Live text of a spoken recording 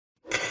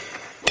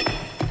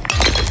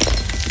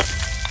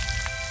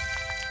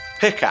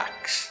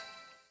Pickaxe.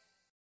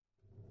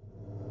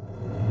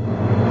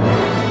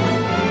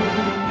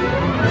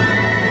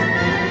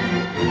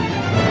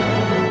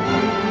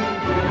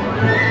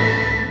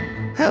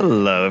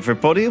 Hello,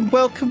 everybody, and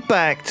welcome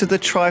back to the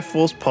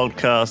Triforce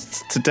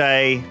podcast.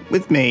 Today,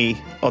 with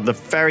me on the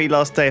very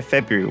last day of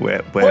February,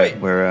 Wait,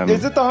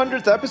 is it the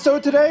 100th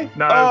episode today?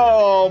 No.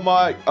 Oh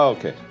my. Oh,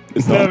 okay.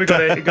 No, we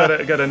got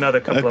another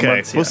couple of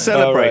months. We'll Yeah.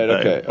 celebrate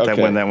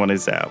okay. when that one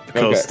is out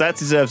because Okay. that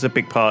deserves a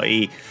big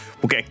party.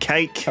 We'll get a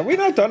cake. Have we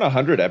not done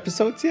 100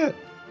 episodes yet?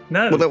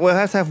 No. Well, we'll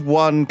have to have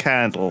one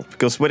candle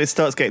because when it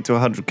starts getting to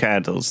 100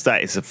 candles,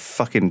 that is a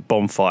fucking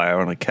bonfire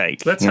on a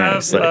cake. Let's You know,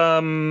 have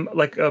so-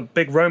 like a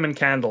big Roman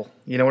candle.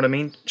 You know what I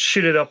mean?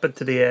 Shoot it up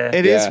into the air.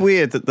 It is Yeah.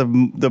 weird that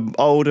the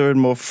older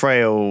and more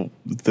frail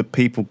the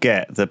people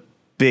get, the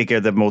bigger,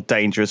 the more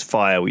dangerous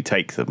fire we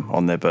take them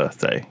on their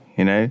birthday.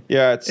 You know?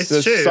 Yeah, it's It's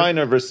a true. sign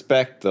of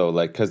respect though,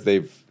 like because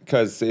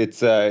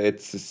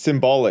it's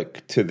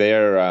symbolic to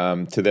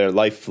their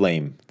life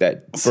flame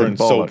that burns so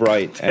Symbolic.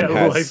 bright and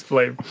Life has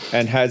flame.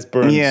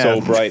 burned Yeah.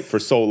 so bright for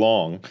so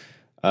long.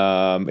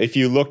 If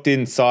you looked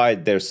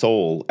inside their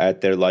soul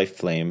at their life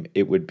flame,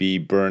 it would be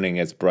burning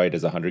as bright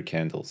as 100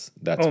 candles.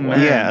 That's Oh, why.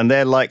 man. Yeah, and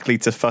they're likely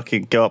to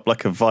fucking go up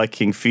like a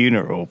Viking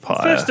funeral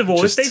pyre. First of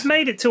all, Just- if they've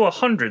made it to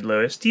 100,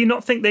 Lewis, do you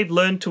not think they've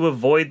learned to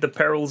avoid the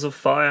perils of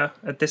fire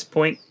at this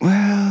point?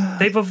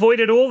 They've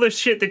avoided all the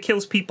shit that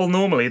kills people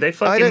normally. They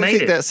fucking I don't made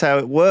think it. that's how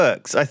it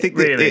works. I think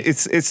that Really?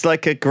 it's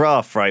like a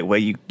graph, right, where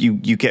you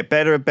get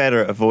better and better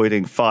at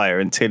avoiding fire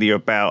until you're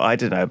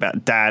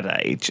about dad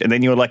age, and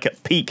then you're like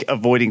at peak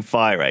avoiding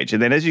fire age,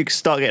 and then as you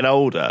start getting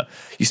older,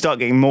 you start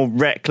getting more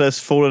reckless,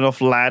 falling off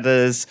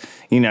ladders,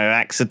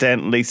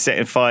 accidentally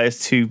setting fires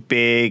too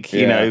big,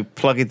 Yeah.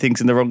 plugging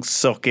things in the wrong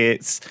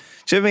sockets.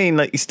 Do you know what I mean?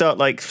 Like you start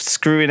like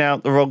screwing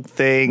out the wrong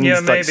things, Yeah,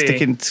 like maybe.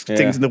 sticking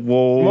things in the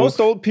wall. Most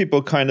old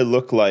people kind of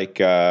look like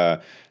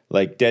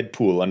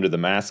Deadpool under the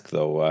mask,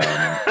 though.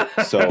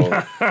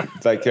 So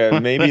it's like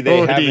maybe they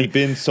Already. haven't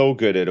been so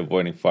good at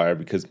avoiding fire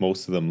because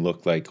most of them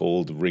look like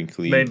old,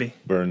 wrinkly Maybe.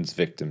 Burns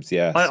victims.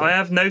 Yeah, so- I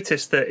have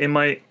noticed that in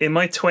my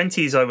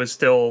 20s,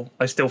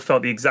 I still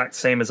felt the exact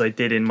same as I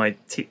did in my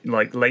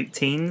late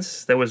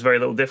teens. There was very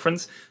little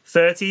difference.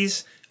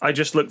 30s, I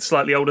just looked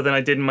slightly older than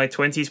I did in my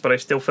 20s, but I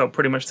still felt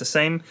pretty much the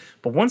same.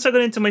 But once I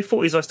got into my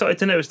 40s, I started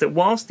to notice that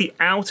whilst the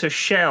outer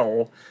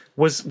shell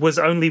was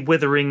only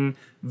withering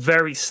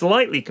very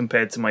slightly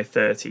compared to my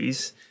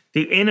 30s,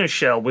 the inner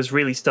shell was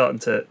really starting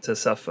to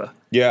suffer.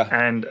 Yeah.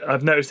 And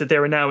I've noticed that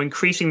there are now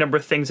increasing number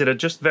of things that are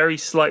just very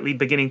slightly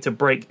beginning to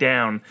break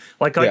down.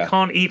 Like I Yeah.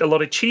 can't eat a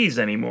lot of cheese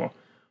anymore.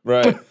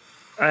 right.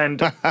 And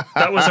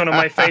that was one of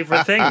my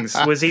favorite things,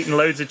 was eating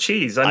loads of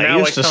cheese. And now I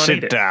used to can't eat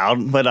sit it.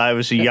 down when I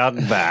was a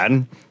young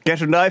man,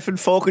 get a knife and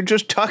fork and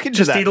just tuck into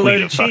Just that eat a wheel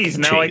load of fucking cheese.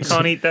 Now I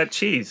can't eat that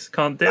cheese.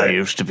 Can't do I it.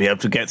 used to be able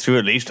to get through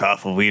at least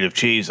half a wheel of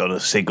cheese on a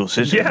single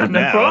sitting, Yeah, but no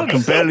now I problem.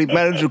 can barely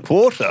manage a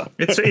quarter.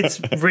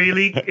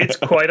 It's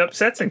quite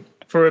upsetting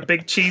for a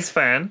big cheese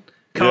fan.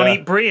 Can't Yeah.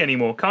 eat brie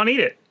anymore. Can't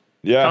eat it.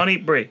 Yeah. Can't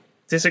eat brie.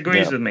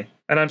 Disagrees Yeah. with me.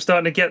 And I'm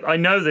starting to get, I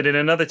know that in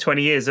another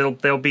 20 years,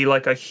 there'll be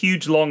like a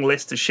huge long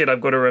list of shit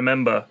I've got to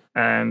remember.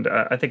 And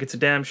I think it's a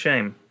damn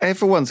shame.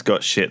 Everyone's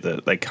got shit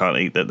that they can't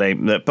eat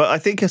but I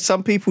think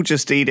some people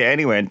just eat it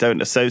anyway and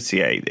don't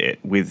associate it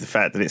with the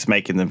fact that it's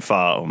making them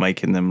fart or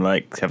making them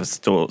like have a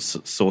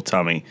sore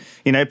tummy.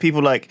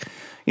 People like,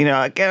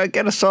 I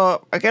get a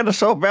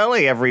sore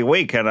belly every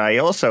week, and I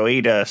also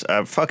eat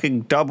a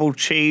fucking double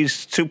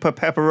cheese super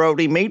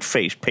pepperoni meat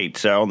feast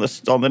pizza on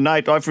the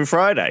night every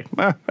Friday.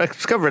 Well,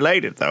 it's kind of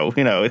related though.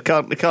 It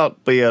can't be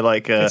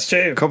It's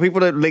true. People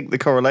don't link the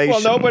correlation.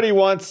 Well, nobody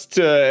wants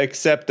to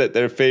accept that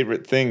their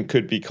favorite thing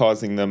could be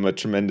causing them a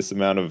tremendous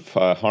amount of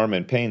harm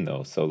and pain,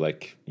 though. So,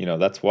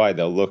 that's why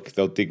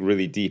they'll dig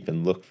really deep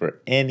and look for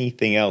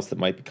anything else that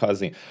might be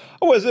causing.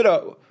 Oh,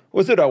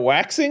 was it a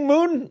waxing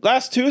moon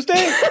last Tuesday?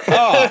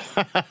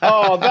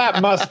 Oh,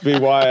 that must be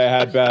why I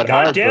had bad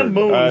Goddamn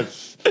heartburn. moon.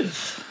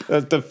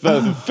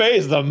 The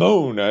phase of the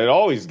moon, it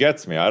always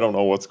gets me. I don't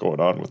know what's going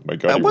on with my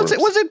gutty Was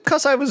works. it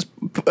because I was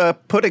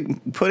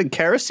putting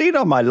kerosene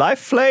on my life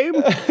flame?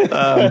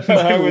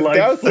 I was life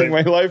dousing flame.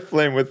 my life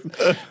flame with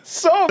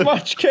so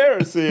much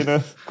kerosene.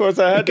 Of course,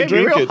 I had to Gave me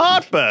drink real it.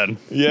 heartburn.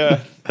 Yeah.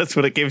 That's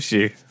what it gives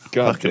you.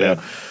 God Fucking damn.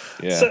 hell.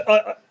 Yeah.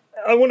 So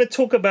I want to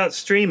talk about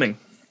streaming.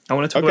 Okay.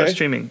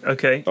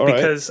 Okay? All right.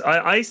 Because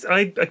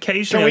I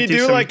occasionally Can we I do do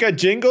some, like a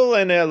jingle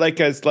and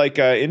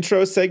a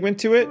intro segment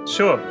to it?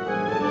 Sure.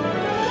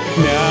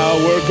 Now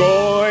we're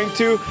going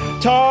to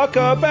talk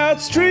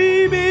about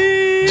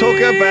streaming. Talk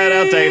about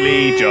our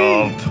daily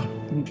job.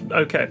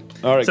 Okay.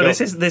 All right, So go.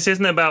 this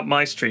isn't about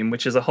my stream,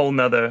 which is a whole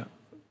nother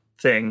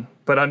thing.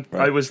 But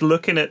I was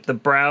looking at the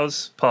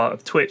browse part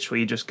of Twitch where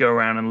you just go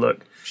around and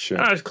look. Sure.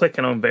 And I was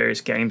clicking on various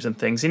games and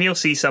things, and you'll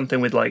see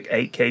something with like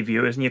 8K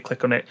viewers, and you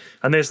click on it,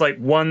 and there's like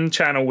one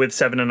channel with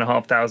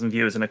 7,500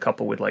 viewers and a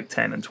couple with like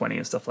 10 and 20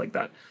 and stuff like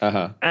that.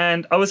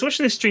 And I was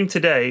watching this stream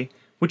today,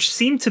 which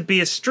seemed to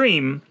be a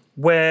stream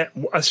where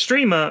a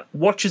streamer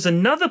watches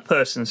another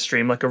person's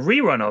stream, like a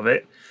rerun of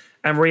it,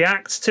 and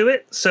reacts to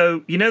it.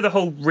 So, the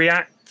whole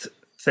react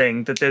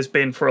thing that there's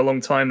been for a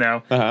long time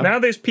now. Now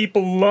there's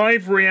people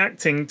live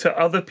reacting to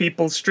other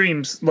people's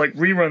streams, like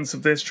reruns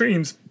of their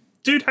streams.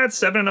 Dude had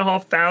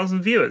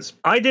 7,500 viewers.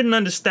 I didn't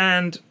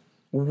understand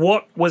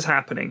what was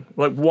happening.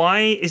 Like, why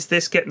is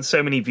this getting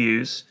so many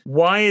views?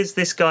 Why is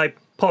this guy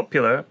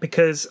popular?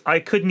 Because I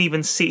couldn't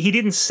even see. He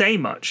didn't say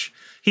much.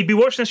 He'd be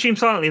watching the stream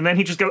silently, and then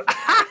he'd just go,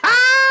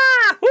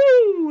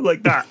 woo,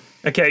 like that.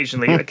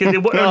 Occasionally, like, he'd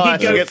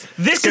go,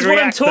 "This is what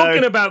I'm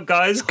talking about,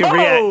 guys."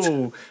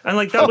 Oh, and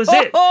like that was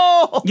it.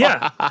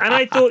 Yeah, and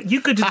I thought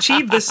you could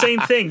achieve the same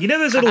thing. You know,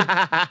 those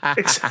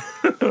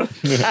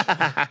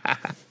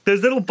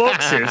little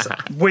boxes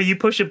where you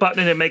push a button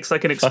and it makes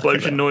like an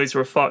explosion noise or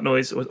a fart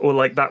noise or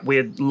like that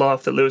weird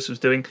laugh that Lewis was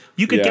doing.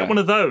 You could get one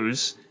of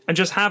those and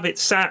just have it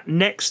sat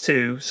next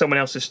to someone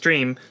else's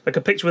stream, like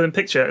a picture within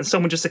picture, and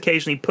someone just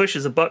occasionally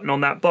pushes a button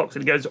on that box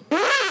and it goes.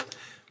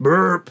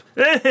 Burp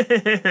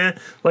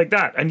like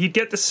that, and you'd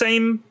get the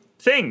same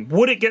thing.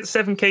 Would it get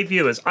 7K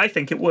viewers? I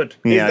think it would.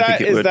 Yeah, I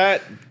think it would.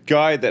 That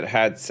guy that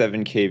had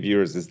 7K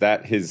viewers? Is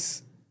that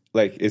his?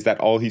 Like, is that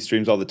all he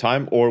streams all the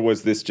time, or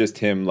was this just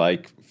him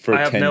like for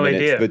 10 minutes?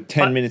 Idea. The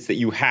 10 minutes that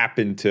you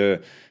happened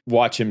to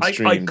watch him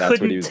stream. I that's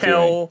what he was couldn't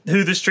tell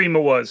who the streamer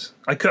was.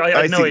 I had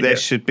no think idea. There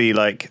should be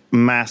like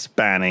mass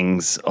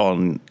bannings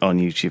on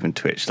YouTube and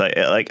Twitch. Like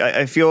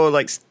if you're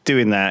like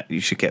doing that, you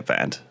should get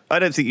banned. I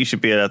don't think you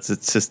should be allowed to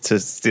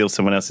steal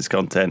someone else's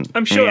content.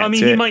 I'm sure. I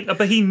mean, he might,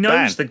 but he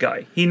knows the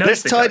guy. He knows.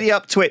 Let's tidy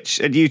up Twitch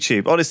and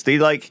YouTube. Honestly,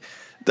 like,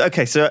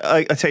 okay. So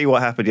I tell you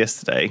what happened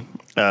yesterday.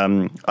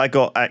 I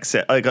got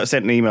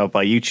sent an email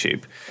by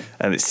YouTube,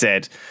 and it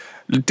said,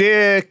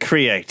 "Dear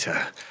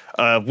creator,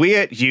 we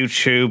at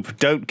YouTube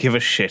don't give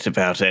a shit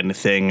about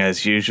anything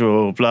as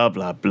usual. Blah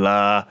blah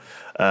blah."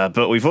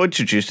 But we've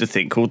introduced a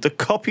thing called the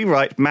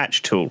copyright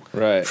match tool.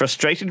 Right.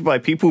 Frustrated by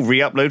people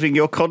re-uploading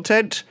your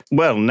content?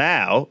 Well,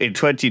 now, in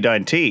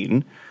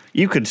 2019,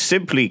 you can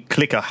simply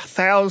click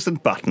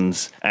 1,000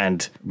 buttons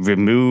and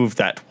remove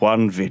that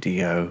one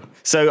video.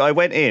 So I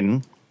went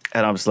in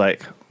and I was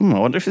like, I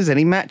wonder if there's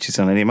any matches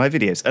on any of my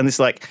videos. And it's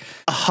like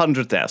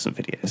 100,000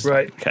 videos.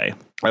 Right. Okay.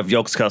 Of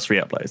Yogscast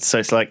re-uploads. So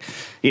it's like,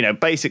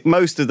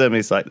 most of them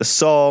is like the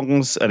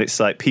songs, and it's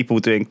like people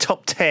doing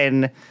top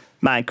 10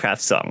 Minecraft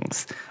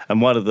songs,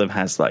 and one of them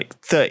has like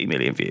 30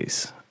 million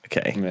views.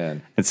 Okay.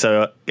 Man. And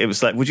so it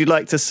was like, would you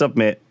like to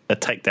submit a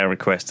takedown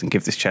request and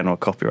give this channel a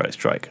copyright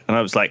strike? And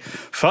I was like,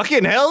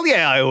 fucking hell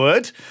yeah, I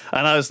would.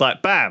 And I was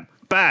like, bam,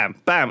 bam,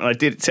 bam. And I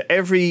did it to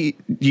every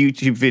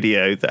YouTube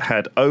video that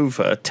had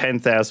over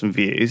 10,000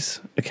 views,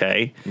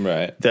 okay?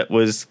 Right. That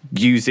was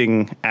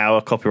using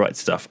our copyright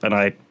stuff. And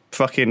I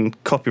fucking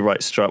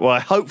copyright strike. Well, I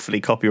hopefully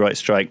copyright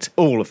striked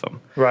all of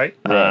them. Right.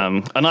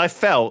 And I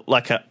felt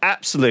like an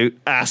absolute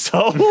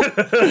asshole.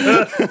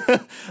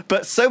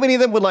 But so many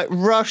of them were like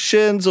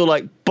Russians or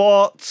like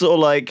bots or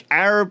like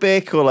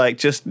Arabic or like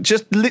just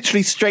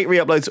literally straight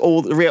re-uploads,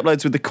 all the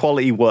re-uploads with the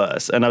quality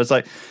worse. And I was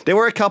like, there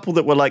were a couple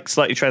that were like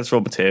slightly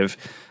transformative,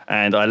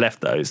 and I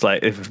left those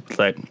like a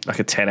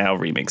 10-hour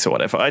remix or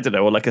whatever. I don't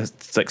know, or like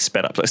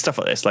sped up, like stuff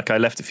like this. Like I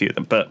left a few of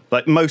them, but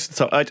like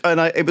most of the time,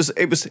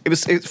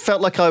 it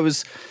felt like I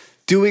was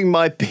doing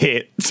my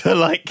bit to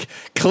like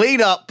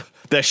clean up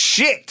the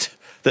shit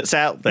that's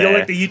out there. You're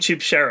like the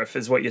YouTube sheriff,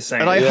 is what you're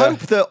saying. And I hope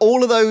that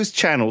all of those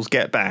channels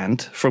get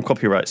banned from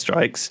copyright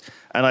strikes.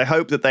 And I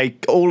hope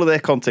that all of their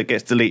content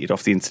gets deleted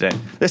off the internet.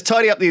 Let's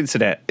tidy up the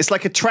internet. It's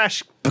like a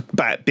trash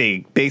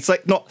big. It's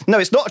like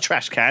it's not a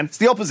trash can. It's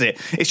the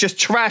opposite. It's just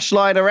trash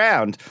lying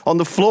around on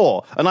the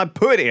floor, and I'm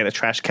putting it in a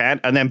trash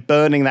can and then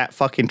burning that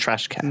fucking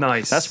trash can.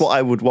 Nice. That's what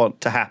I would want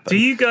to happen. Do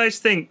you guys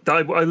think?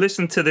 I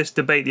listened to this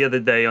debate the other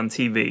day on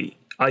TV.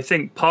 I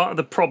think part of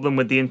the problem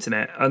with the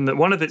internet, and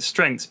one of its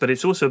strengths, but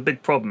it's also a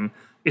big problem,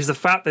 is the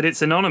fact that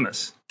it's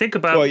anonymous. Think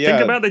about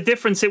the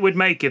difference it would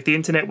make if the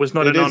internet was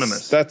not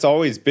anonymous. That's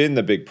always been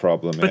the big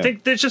problem.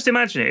 But just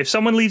imagine it. If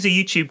someone leaves a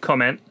YouTube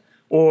comment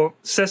or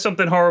says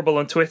something horrible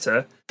on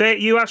Twitter,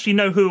 you actually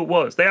know who it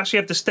was. They actually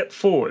have to step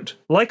forward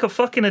like a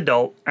fucking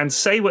adult and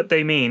say what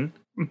they mean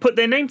and put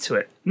their name to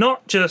it,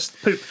 not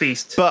just Poop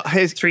Feast. But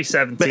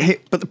 370.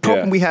 But the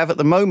problem we have at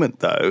the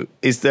moment, though,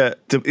 is that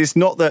it's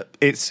not that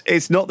it's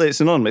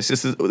anonymous.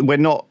 It's that we're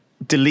not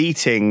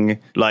deleting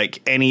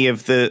like any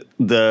of the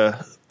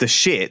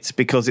shit,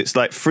 because it's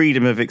like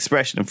freedom of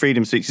expression and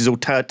freedom of speech is all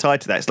tied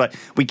to that. It's like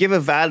we give a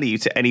value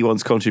to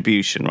anyone's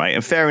contribution, right?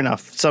 And fair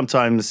enough,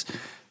 sometimes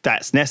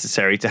that's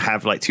necessary to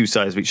have like two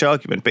sides of each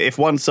argument. But if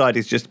one side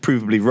is just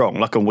provably wrong,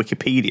 like on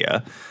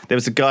Wikipedia, there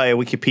was a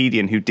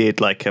Wikipedian who did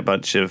like a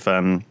bunch of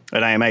an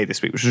AMA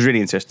this week, which was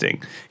really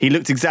interesting. He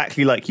looked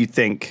exactly like you'd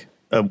think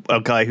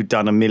a guy who'd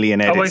done a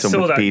million edits on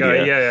Wikipedia. That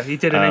guy. Yeah, he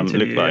did an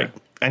interview. Looked like.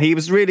 And he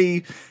was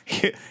really,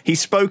 he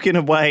spoke in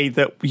a way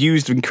that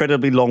used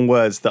incredibly long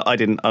words that I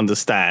didn't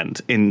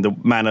understand, in the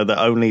manner that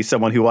only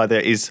someone who either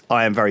is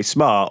I am very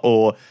smart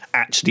or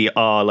actually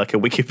are like a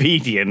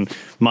Wikipedian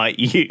might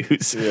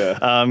use. Yeah.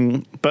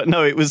 But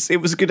no, it was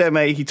a good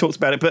MA. He talked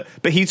about it,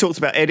 but he talked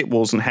about edit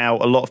walls and how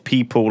a lot of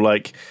people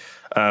like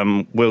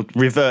will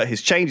revert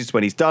his changes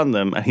when he's done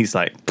them, and he's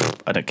like,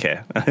 I don't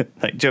care. Like, do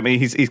you know what I mean?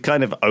 He's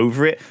kind of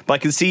over it. But I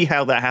can see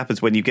how that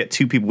happens when you get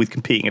two people with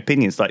competing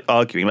opinions, like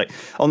arguing, like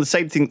on the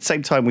same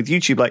time with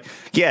YouTube. Like,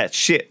 yeah,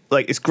 shit.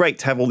 Like, it's great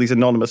to have all these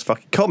anonymous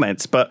fucking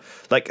comments, but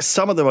like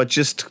some of them are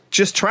just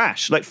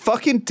trash. Like,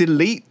 fucking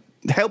delete.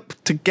 Help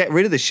to get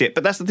rid of this shit.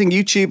 But that's the thing.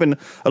 YouTube and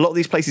a lot of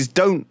these places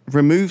don't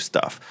remove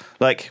stuff.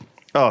 Like,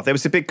 there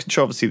was a big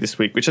controversy this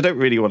week, which I don't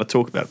really want to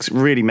talk about because it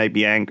really made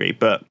me angry.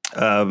 But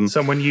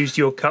someone used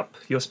your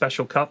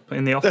special cup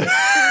in the office.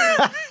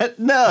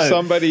 No,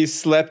 somebody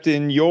slept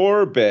in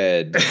your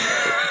bed.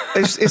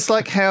 It's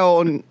like how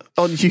on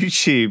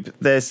YouTube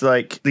there's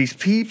like these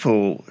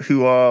people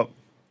who are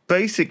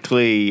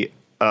basically.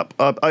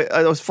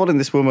 I was following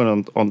this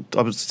woman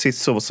I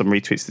saw some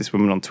retweets of this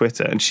woman on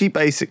Twitter, and she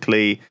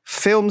basically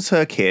films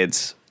her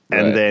kids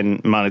and then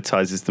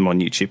monetizes them on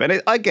YouTube.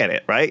 And I get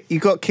it, right?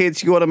 You got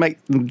kids, you want to make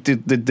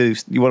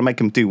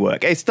them do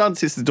work. It's done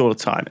since the dawn of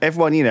time.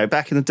 Everyone,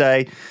 back in the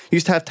day,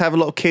 used to have a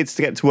lot of kids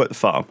to get to work the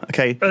farm.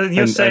 Okay,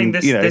 you're saying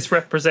this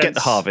represents get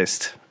the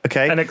harvest.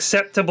 Okay, an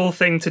acceptable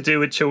thing to do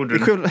with children.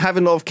 The equivalent of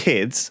having a lot of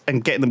kids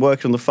and getting them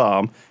working on the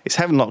farm is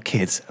having a lot of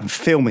kids and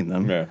filming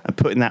them and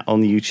putting that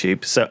on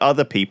YouTube so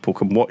other people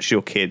can watch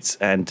your kids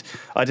and,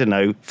 I don't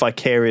know,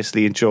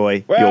 vicariously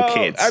enjoy your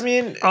kids. I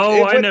mean...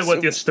 I know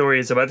what your story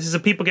is about. This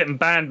is people getting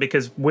banned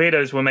because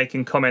weirdos were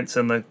making comments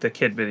on the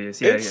kid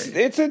videos.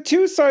 It's a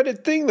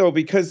two-sided thing, though,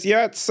 because,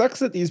 it sucks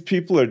that these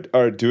people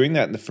are doing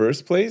that in the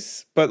first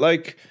place, but,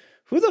 like...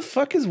 Who the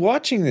fuck is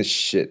watching this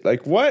shit?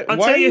 Like, what?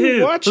 Why are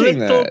you watching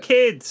that?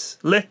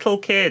 Little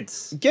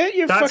kids. Get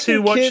your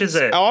fucking kids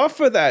off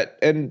of that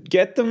and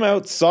get them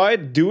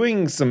outside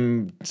doing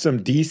some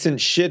decent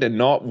shit and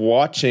not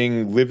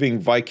living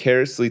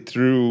vicariously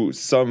through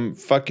some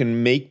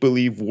fucking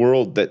make-believe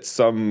world that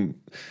some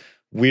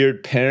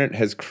weird parent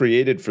has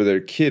created for their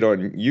kid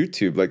on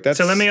YouTube. Like, that's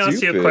So let me stupid.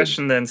 ask you a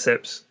question then,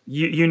 Sips.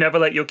 You never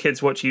let your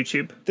kids watch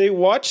YouTube? They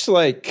watch,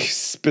 like,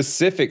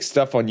 specific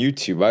stuff on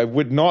YouTube. I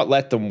would not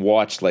let them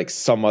watch, like,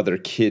 some other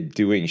kid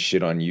doing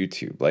shit on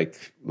YouTube.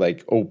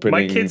 Like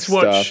opening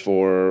stuff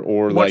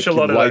or like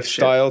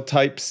lifestyle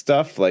type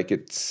stuff. Like,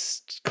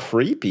 it's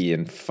creepy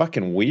and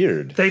fucking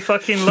weird. They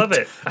fucking love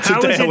it.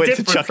 How is it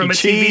different from a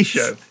TV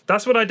show?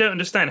 That's what I don't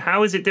understand.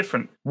 How is it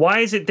different? Why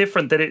is it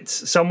different that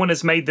someone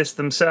has made this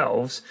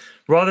themselves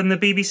rather than the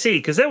BBC?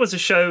 Because there was a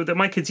show that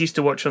my kids used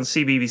to watch on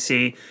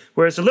CBBC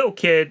where it's a little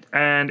kid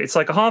and it's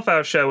like a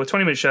half-hour show, a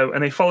 20-minute show,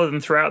 and they follow them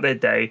throughout their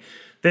day.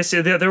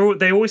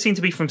 They always seem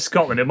to be from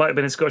Scotland. It might have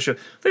been a Scottish show.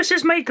 This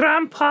is my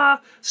grandpa,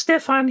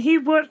 Stefan. He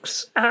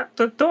works at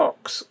the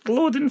docks,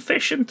 loading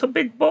fish into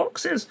big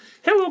boxes.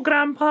 Hello,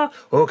 Grandpa.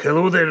 Oh,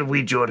 hello there,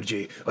 wee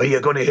Georgie. Are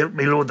you going to help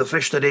me load the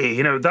fish today?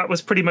 That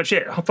was pretty much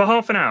it for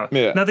half an hour.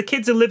 Yeah. Now, the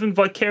kids are living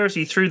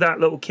vicariously through that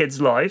little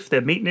kid's life.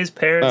 They're meeting his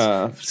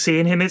parents,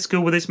 seeing him at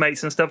school with his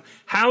mates and stuff.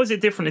 How is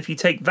it different if you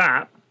take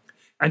that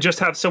and just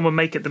have someone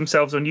make it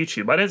themselves on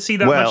YouTube? I don't see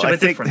that much of a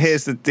difference. Well, I think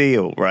here's the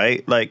deal,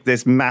 right? Like,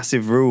 there's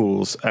massive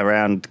rules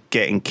around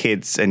getting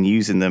kids and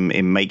using them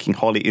in making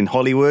in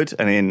Hollywood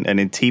and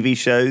in TV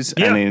shows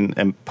and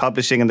in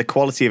publishing, and the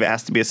quality of it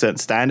has to be a certain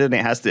standard, and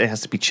it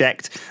has to be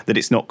checked that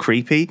it's not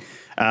creepy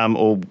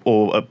or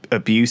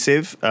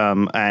abusive.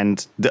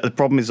 And the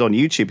problem is on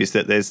YouTube is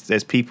that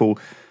there's people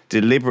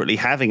deliberately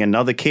having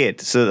another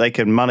kid so that they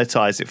can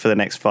monetize it for the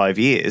next 5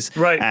 years,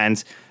 right?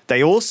 And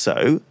they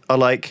also are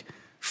like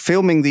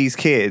filming these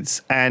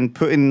kids and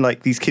putting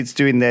like these kids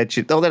doing they're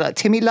like,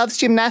 Timmy loves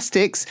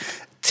gymnastics.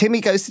 Timmy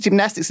goes to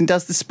gymnastics and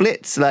does the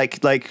splits. Like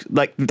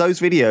those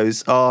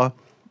videos are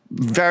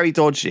very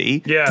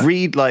dodgy. Yeah.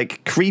 Read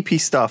like creepy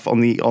stuff on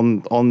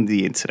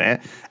the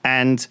internet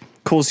and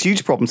cause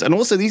huge problems. And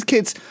also these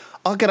kids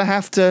are going to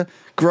have to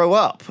grow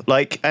up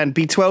and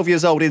be 12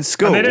 years old in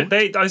school. And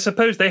I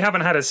suppose they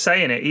haven't had a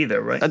say in it either,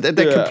 right?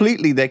 They're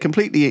completely, they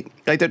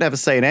don't have a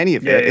say in any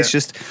of it. It's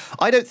just,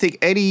 I don't think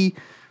any...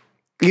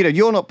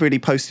 you're not really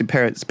posting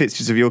parents'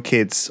 pictures of your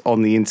kids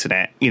on the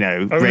internet,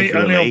 regularly.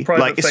 Only on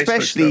like, Facebook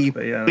especially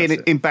stuff,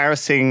 in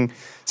embarrassing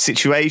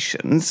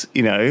situations,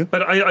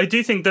 But I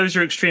do think those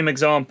are extreme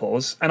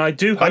examples, and I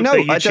do hope I know,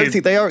 I don't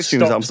think they are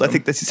extreme examples. Them. I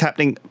think this is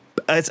happening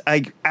as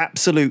an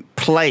absolute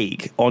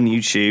plague on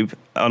YouTube,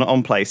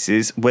 on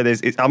places where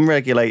it's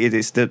unregulated.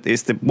 It's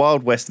the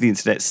Wild West of the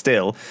internet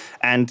still.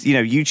 And,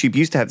 YouTube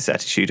used to have this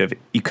attitude of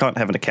you can't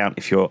have an account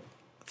if you're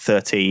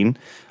 13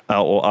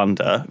 or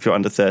under, if you're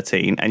under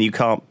 13, and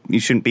you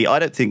shouldn't be. I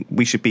don't think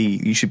you should be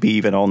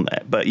even on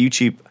there. But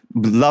YouTube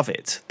love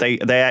it. They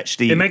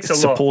actually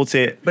support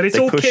it. But it's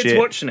all kids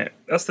watching it.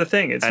 That's the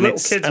thing. It's little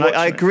kids watching it.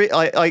 I agree.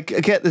 I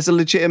get there's a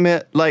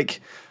legitimate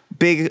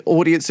big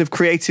audience of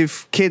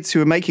creative kids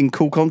who are making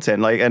cool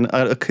content,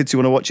 and kids who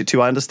want to watch it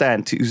too. I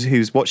understand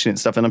who's watching it and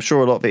stuff, and I'm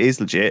sure a lot of it is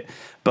legit.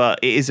 But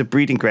it is a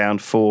breeding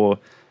ground for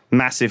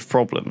massive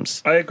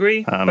problems. I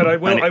agree, but I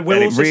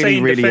will also say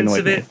in defense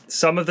of it,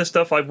 some of the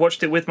stuff I've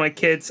watched it with my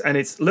kids, and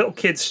it's little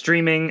kids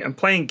streaming and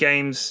playing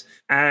games,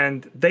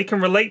 and they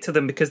can relate to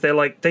them because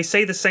they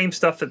say the same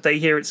stuff that they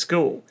hear at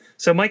school.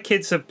 So my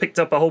kids have picked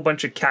up a whole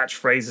bunch of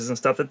catchphrases and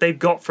stuff that they've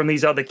got from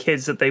these other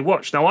kids that they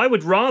watch. Now, I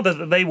would rather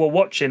that they were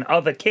watching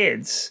other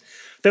kids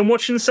than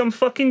watching some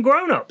fucking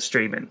grown-up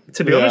streaming,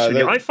 to be honest with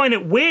you. I find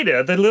it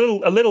weirder that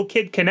a little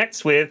kid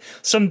connects with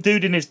some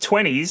dude in his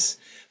 20s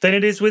than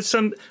it is with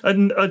a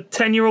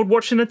 10-year-old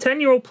watching a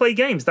 10-year-old play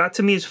games. That,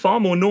 to me, is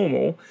far more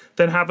normal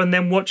than having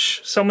them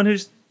watch someone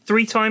who's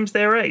 3 times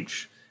their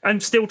age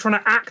and still trying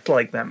to act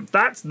like them.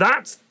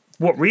 That's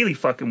what really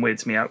fucking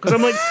weirds me out, because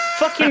I'm like,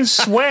 fucking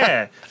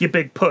swear, you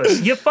big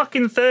puss. You're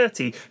fucking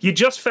 30. You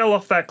just fell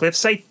off that cliff.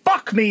 Say,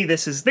 fuck me,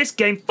 this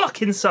game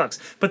fucking sucks.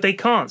 But they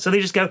can't. So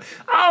they just go,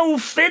 oh,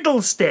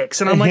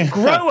 fiddlesticks. And I'm like,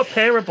 grow a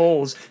pair of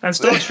balls and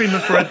start streaming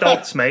for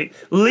adults, mate.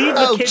 Leave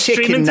the kids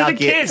streaming to the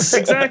kids.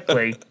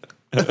 Exactly.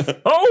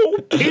 Oh,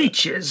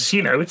 peaches.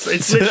 You know, it's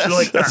literally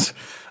like that.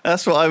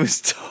 That's what I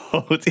was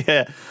told,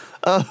 yeah.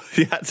 Oh,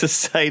 you had to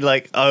say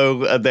like,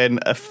 oh, and then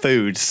a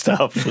food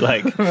stuff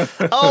like,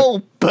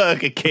 oh,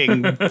 Burger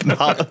King.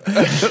 But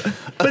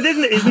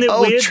isn't it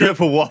weird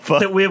Triple Whopper.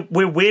 that we're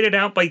weirded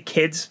out by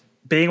kids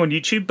being on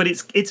YouTube? But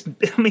it's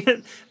I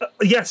mean,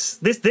 yes,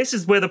 this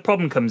is where the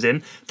problem comes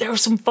in. There are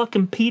some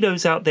fucking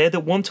pedos out there that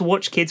want to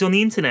watch kids on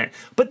the internet,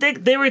 but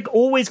there are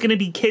always going to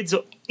be kids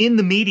in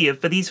the media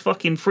for these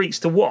fucking freaks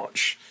to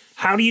watch.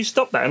 How do you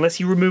stop that unless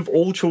you remove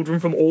all children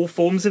from all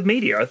forms of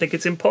media? I think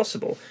it's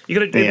impossible. You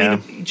got to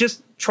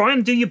just try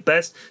and do your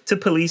best to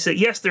police it.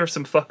 Yes, there are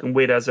some fucking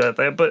weirdos out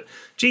there, but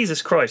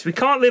Jesus Christ, we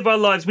can't live our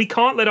lives. We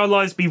can't let our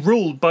lives be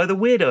ruled by the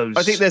weirdos.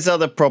 I think there's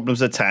other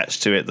problems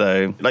attached to it,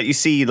 though. Like you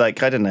see,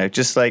 like I don't know,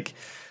 just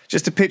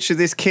a picture of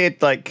this kid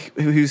like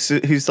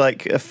who's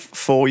like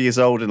 4 years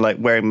old and like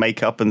wearing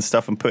makeup and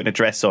stuff and putting a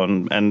dress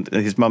on, and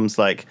his mum's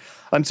like,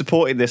 I'm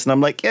supporting this, and I'm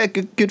like, yeah,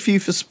 good for you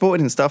for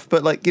supporting and stuff,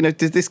 but like, you know,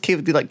 does this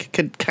kid like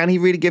can he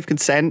really give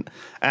consent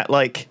at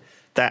like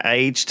that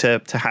age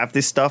to have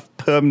this stuff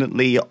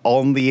permanently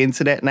on the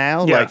internet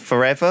now, like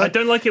forever? I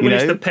don't like it when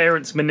it's the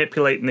parents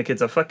manipulating the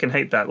kids. I fucking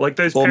hate that. Like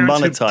those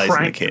parents who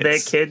prank their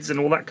kids and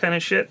all that kind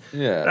of shit.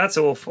 Yeah, that's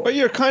awful. But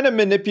you're kind of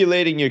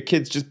manipulating your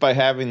kids just by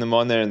having them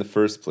on there in the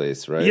first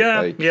place, right? Yeah,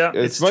 like, yeah.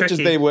 As much as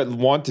they would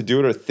want to do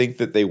it or think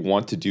that they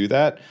want to do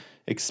that,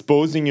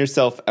 exposing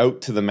yourself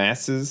out to the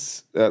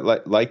masses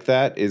like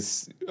that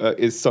is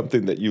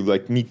something that you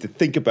like need to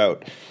think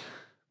about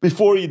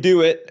before you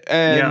do it,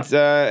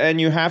 and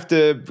you have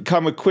to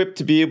come equipped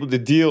to be able to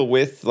deal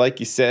with, like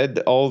you said,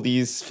 all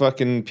these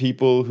fucking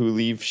people who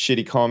leave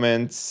shitty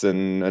comments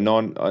and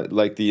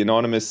like the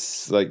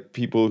anonymous like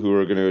people who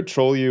are going to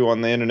troll you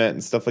on the internet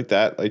and stuff like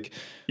that. Like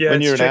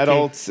when you're an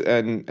adult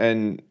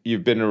and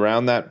you've been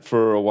around that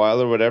for a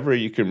while or whatever,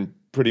 you can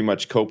pretty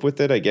much cope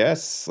with it, I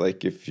guess.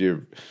 Like if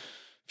you're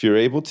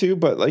able to,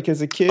 but like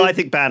as a kid, I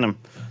think ban them.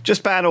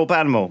 Just ban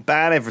them all.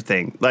 Ban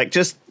everything. Like,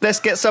 just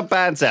let's get some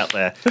bans out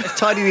there. Let's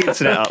tidy the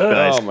internet up,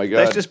 guys. Oh my god!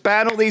 Let's just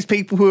ban all these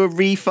people who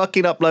are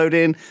fucking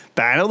uploading.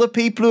 Ban all the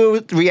people who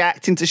are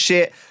reacting to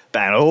shit.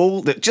 Ban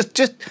all that. Just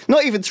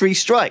not even 3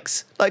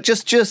 strikes. Like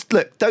just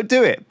look. Don't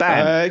do it.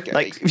 Ban.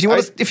 Like if you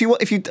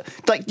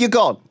like, you're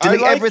gone.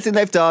 Delete everything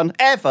they've done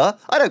ever.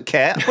 I don't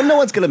care. Well, no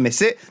one's gonna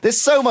miss it. There's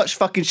so much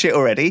fucking shit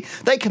already.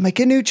 They can make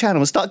a new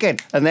channel and start again,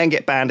 and then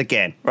get banned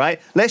again.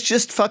 Right? Let's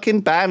just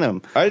fucking ban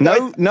them.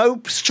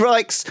 No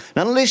strikes.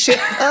 None of this shit.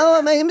 Oh,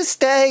 I made a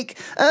mistake.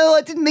 Oh,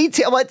 I didn't need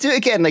to. I might do it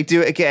again. They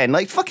do it again.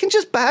 Like fucking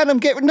just ban them.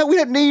 No, we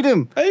don't need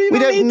them. We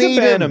don't need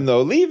to ban them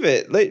though. Leave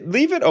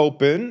it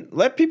open.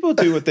 Let people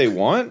do what they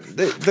want.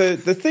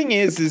 The thing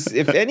is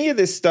if any of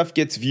this stuff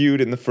gets viewed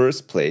in the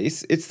first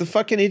place, it's the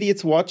fucking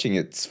idiots watching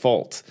it's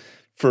fault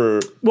for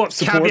what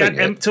caveat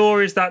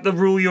emptor. Is that the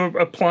rule you're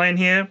applying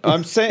here?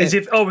 I'm saying is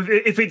if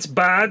it's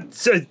bad,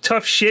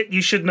 tough shit,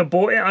 you shouldn't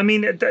abort it. I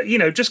mean, you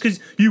know, just because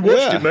you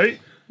watched it, mate.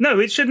 No,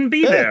 it shouldn't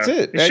be there. That's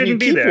it. And you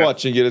keep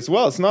watching it as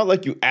well. It's not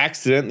like you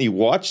accidentally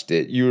watched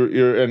it.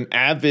 You're an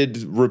avid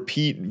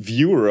repeat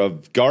viewer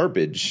of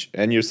garbage,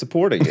 and you're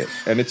supporting it,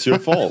 and it's your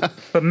fault.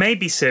 But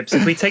maybe, Sips,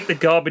 if we take the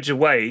garbage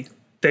away,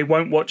 they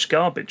won't watch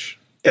garbage.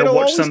 It'll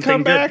always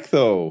come back,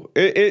 though.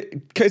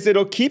 Because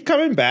it'll keep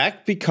coming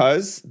back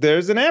because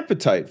there's an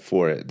appetite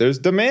for it. There's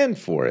demand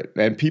for it,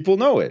 and people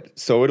know it.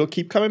 So it'll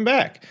keep coming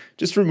back.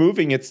 Just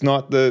removing it's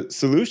not the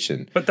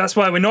solution. But that's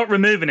why we're not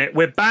removing it.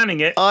 We're banning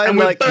it. I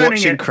like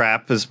watching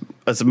crap as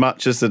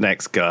much as the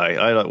next guy.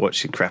 I like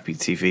watching crappy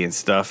TV and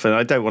stuff, and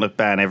I don't want to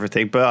ban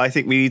everything. But I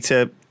think we need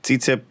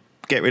to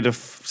get rid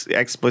of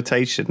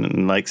exploitation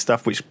and like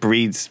stuff which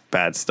breeds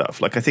bad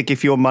stuff. Like I think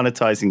if you're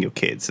monetizing your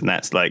kids and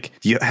that's like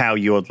how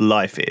your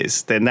life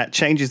is, then that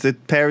changes the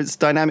parents'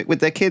 dynamic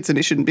with their kids, and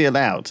it shouldn't be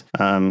allowed.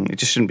 It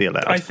just shouldn't be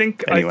allowed. I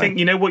think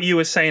you know what you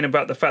were saying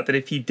about the fact that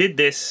if you did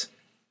this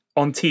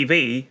on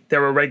TV,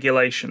 there are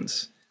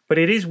regulations. But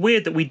it is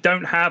weird that we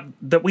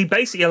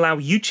basically allow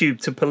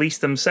YouTube to police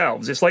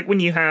themselves. It's like when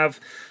you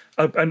have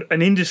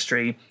an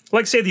industry,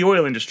 like say the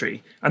oil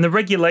industry, and the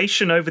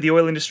regulation over the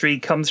oil industry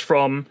comes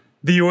from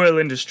the oil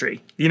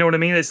industry. You know what I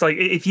mean? It's like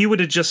if you were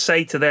to just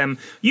say to them,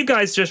 you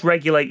guys just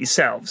regulate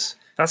yourselves,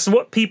 That's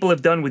what people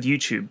have done with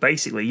YouTube,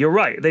 basically. You're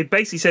right. They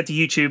basically said to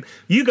YouTube,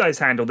 you guys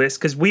handle this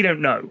because we don't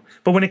know.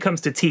 But when it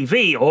comes to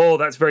TV,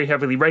 that's very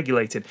heavily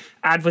regulated.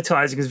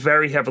 Advertising is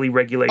very heavily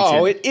regulated.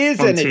 Oh, it is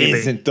and TV. it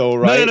isn't, though,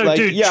 right? No,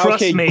 dude,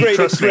 trust me. Great,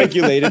 it's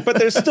regulated, but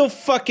there's still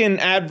fucking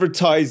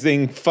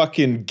advertising,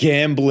 fucking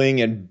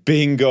gambling and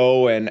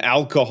bingo and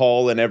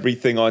alcohol and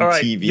everything on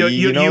TV.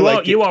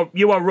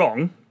 You are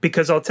wrong.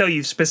 Because I'll tell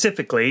you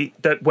specifically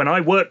that when I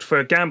worked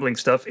for gambling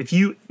stuff, if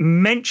you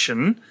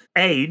mention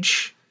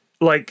age,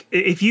 like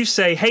if you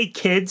say, "Hey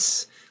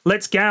kids,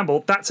 let's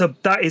gamble,"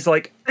 that is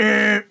like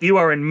you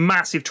are in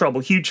massive trouble,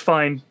 huge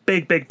fine,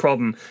 big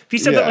problem. If you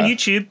said that on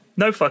YouTube,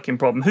 no fucking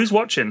problem. Who's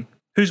watching?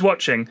 Who's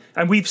watching?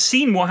 And we've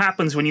seen what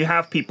happens when you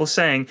have people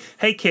saying,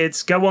 "Hey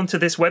kids, go onto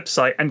this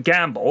website and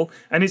gamble."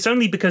 And it's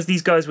only because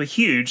these guys were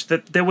huge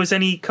that there was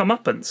any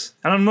comeuppance.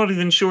 And I'm not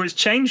even sure it's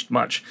changed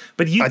much.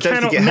 But you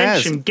cannot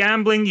mention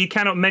gambling. You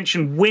cannot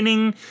mention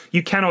winning.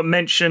 You cannot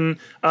mention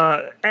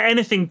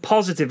anything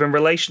positive in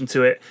relation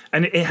to it.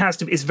 And it has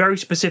to be. It's very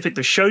specific.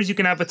 The shows you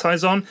can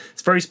advertise on.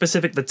 It's very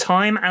specific. The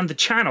time and the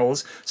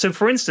channels. So,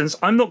 for instance,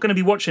 I'm not going to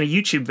be watching a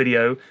YouTube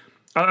video.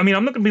 I mean,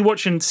 I'm not going to be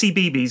watching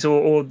CBeebies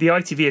or the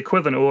ITV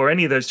equivalent or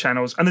any of those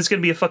channels, and there's going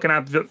to be a fucking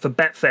advert for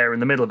Betfair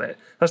in the middle of it.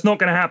 That's not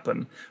going to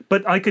happen.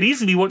 But I could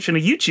easily be watching a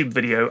YouTube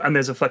video and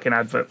there's a fucking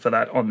advert for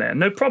that on there.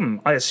 No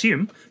problem, I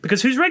assume,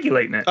 because who's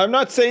regulating it? I'm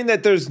not saying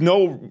that there's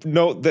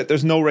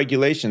no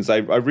regulations. I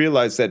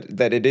realize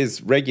that it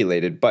is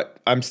regulated, but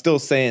I'm still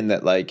saying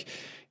that, like,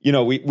 you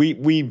know,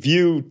 we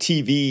view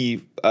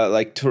TV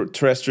like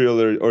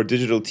terrestrial or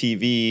digital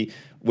TV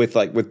with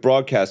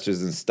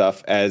broadcasters and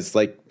stuff as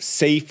like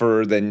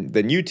safer than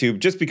YouTube,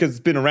 just because it's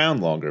been around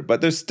longer.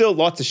 But there's still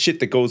lots of shit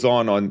that goes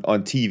on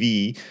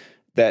TV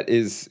that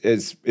is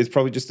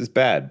probably just as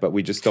bad, but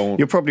we just don't.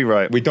 You're probably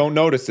right. We don't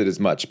notice it as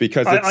much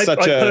because it's I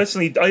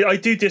personally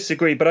do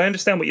disagree, but I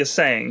understand what you're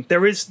saying.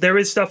 There is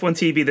stuff on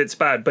TV that's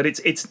bad, but it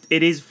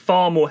is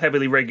far more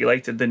heavily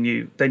regulated than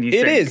you think.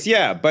 It is,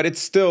 yeah, but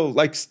it's still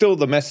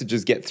the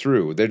messages get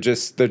through. They're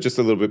just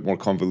a little bit more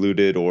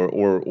convoluted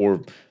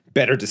or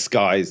better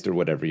disguised or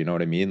whatever, you know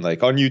what I mean?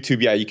 Like on YouTube,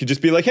 yeah, you could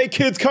just be like, "Hey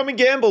kids, come and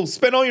gamble.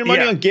 Spend all your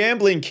money on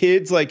gambling,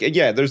 kids." Like,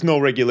 yeah, there's no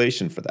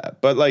regulation for that.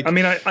 But like, I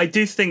mean, I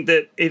do think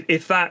that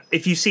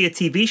if you see a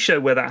TV show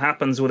where that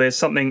happens, where there's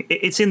something,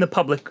 it's in the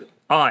public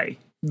eye.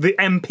 The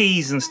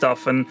MPs and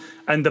stuff and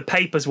the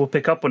papers will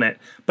pick up on it.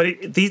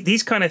 But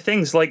these kind of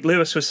things, like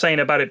Lewis was saying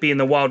about it being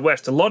the Wild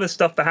West, a lot of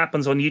stuff that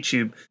happens on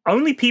YouTube,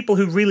 only people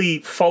who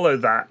really follow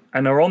that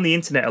and are on the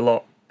internet a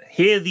lot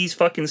hear these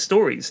fucking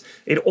stories.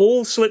 It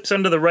all slips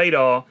under the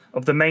radar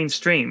of the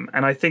mainstream,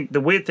 and I think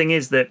the weird thing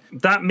is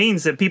that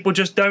means that people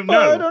just don't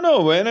know. I don't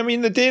know, man. I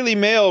mean, the Daily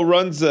Mail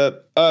runs a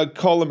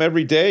column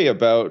every day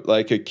about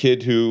like a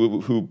kid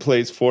who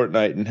plays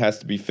Fortnite and has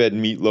to be fed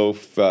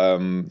meatloaf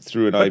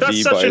through an IV by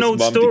his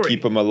mom to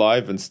keep him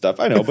alive and stuff.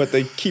 I know, but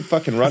they keep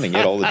fucking running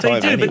it all the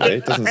time anyway.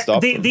 It doesn't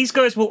stop them. These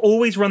guys will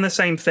always run the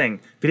same thing.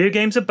 Video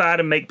games are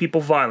bad and make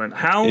people violent.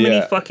 How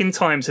many fucking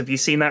times have you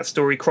seen that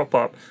story crop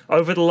up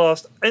over the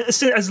last...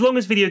 As long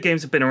as video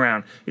games have been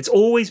around, it's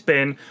always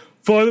been...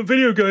 violent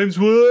video games,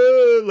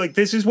 whoa, like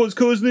this is what's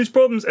causing these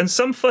problems. And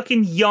some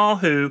fucking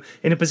yahoo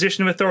in a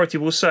position of authority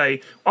will say,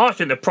 "I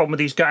think the problem with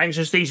these games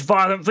is these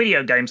violent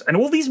video games." And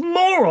all these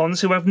morons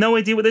who have no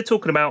idea what they're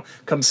talking about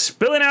come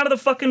spilling out of the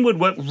fucking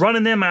woodwork,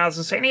 running their mouths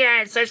and saying,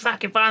 "Yeah, it's those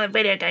fucking violent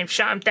video games,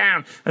 shut them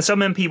down." And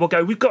some MP will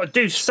go, "We've got to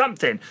do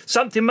something.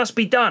 Something must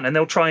be done." And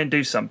they'll try and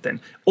do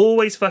something.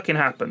 Always fucking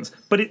happens.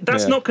 But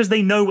that's not because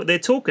they know what they're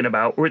talking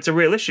about or it's a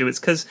real issue. It's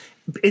because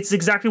it's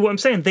exactly what I'm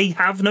saying. They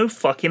have no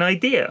fucking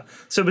idea.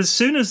 So as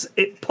soon as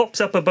it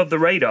pops up above the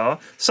radar,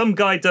 some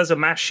guy does a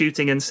mass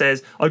shooting and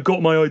says, "I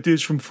got my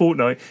ideas from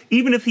Fortnite,"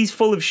 even if he's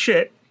full of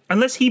shit,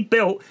 unless he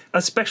built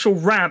a special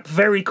ramp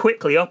very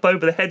quickly up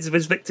over the heads of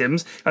his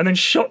victims and then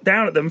shot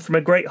down at them from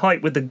a great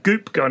height with the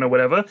goop gun or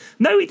whatever.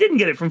 No, he didn't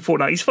get it from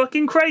Fortnite. He's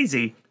fucking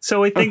crazy.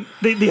 So I think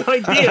the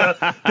idea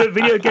that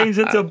video games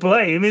are to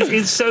blame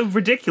is so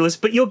ridiculous,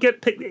 but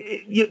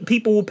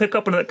people will pick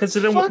up on it because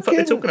they don't know what the fuck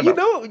they're talking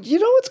about. You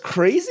know what's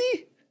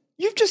crazy?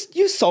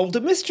 You solved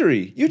a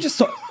mystery.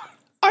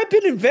 I've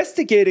been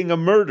investigating a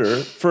murder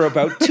for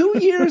about 2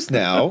 years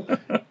now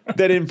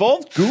that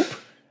involved goop,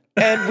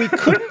 and we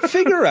couldn't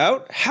figure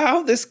out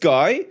how this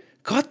guy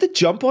got the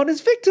jump on his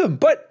victim.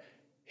 But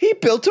he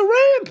built a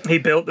ramp. He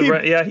built the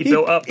ramp. Yeah, he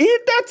built up.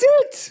 That's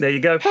it. There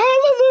you go.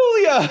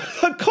 Hallelujah.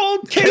 A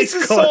cold case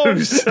is solved.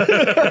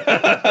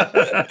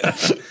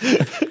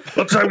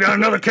 Looks like we got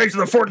another case of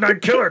the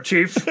Fortnite killer,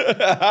 Chief.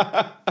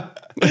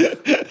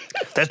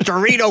 There's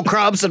Dorito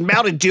crumbs and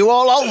Mountain Dew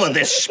all over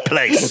this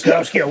place.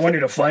 Wazowski, I want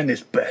you to find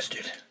this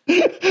bastard.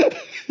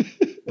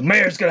 The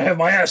mayor's going to have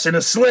my ass in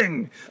a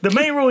sling. The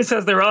mayor always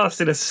has their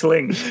ass in a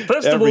sling.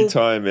 First of all, every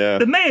time, yeah.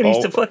 The mayor needs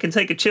to fucking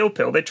take a chill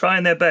pill. They're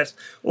trying their best.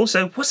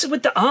 Also, what's it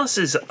with the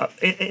asses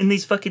in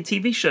these fucking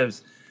TV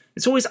shows?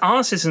 It's always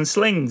asses and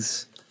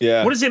slings.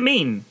 Yeah. What does it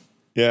mean?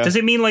 Yeah. Does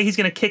it mean like he's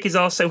going to kick his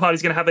ass so hard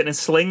he's going to have it in a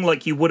sling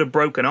like you would a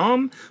broken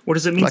arm? Or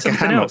does it mean Like a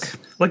something hammock. else?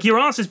 Like your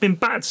ass has been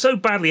bad so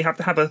badly you have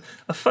to have a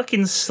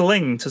fucking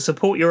sling to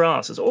support your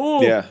ass. It's,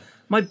 Yeah.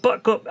 my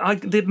butt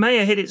the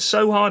mayor hit it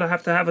so hard I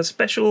have to have a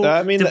special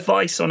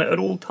device on it at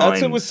all times.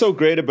 That's what was so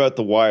great about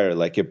The Wire.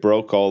 Like, it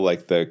broke all,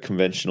 like, the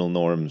conventional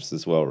norms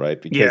as well, right?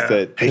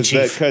 Because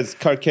because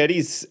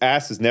Carcetti's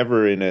ass is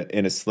never in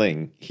a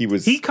sling. He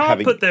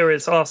can't put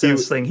his ass in a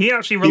sling. He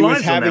actually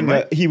relies on them,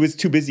 right? He was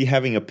too busy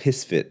having a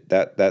piss fit.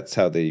 That's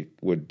how they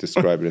would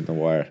describe it in The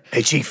Wire.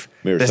 Hey, Chief,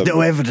 there's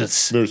no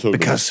evidence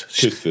because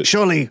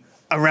surely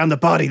around the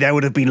body there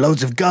would have been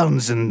loads of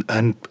guns and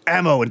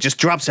ammo and just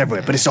drops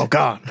everywhere, but it's all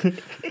gone.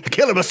 The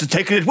killer must have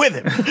taken it with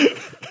him.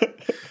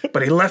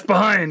 But he left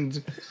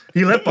behind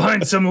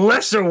some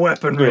lesser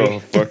weaponry. Oh,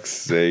 fuck's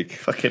sake.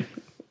 Fucking.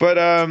 But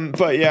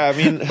yeah, I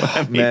mean,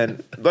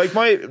 man,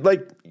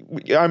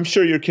 I'm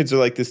sure your kids are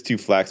like this too,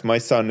 Flax. My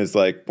son is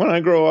like, when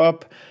I grow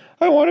up,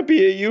 I want to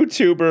be a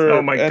YouTuber.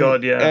 Oh my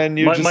God, yeah. And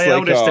you're my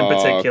eldest in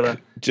particular.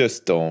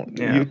 Just don't.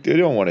 Yeah. You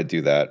don't want to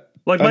do that.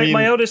 Like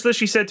my eldest,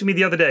 she said to me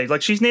the other day,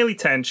 like she's nearly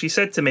 10, she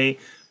said to me,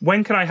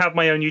 when can I have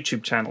my own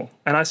YouTube channel?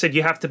 And I said,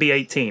 you have to be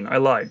 18. I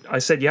lied. I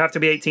said, you have to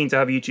be 18 to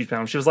have a YouTube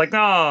channel. She was like,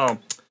 no.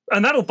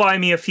 And that'll buy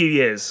me a few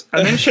years.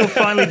 And then she'll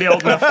finally be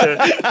old enough to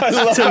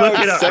look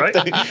it up, right?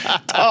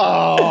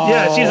 Oh.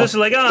 Yeah, she's just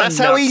like, that's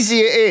how easy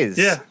it is.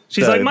 Yeah.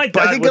 She's like, my dad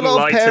but I think a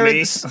lot of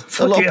parents,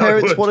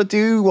 would. want to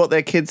do what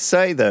their kids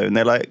say, though. And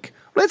they're like,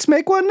 let's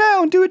make one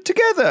now and do it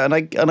together. And I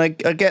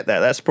get that.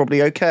 That's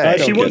probably okay.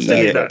 She wants to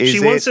do that. She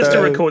wants us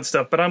to record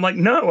stuff. But I'm like,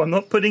 no, I'm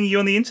not putting you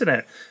on the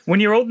internet. When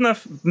you're old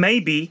enough,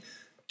 maybe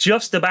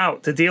just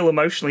about to deal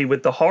emotionally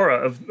with the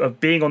horror of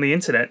being on the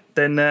internet,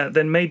 then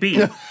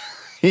maybe.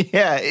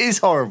 Yeah, it is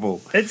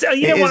horrible. It's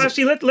you know what?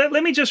 Actually, let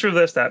me just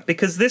reverse that,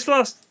 because these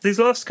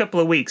last couple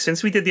of weeks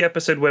since we did the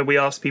episode where we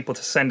asked people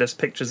to send us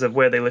pictures of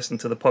where they listen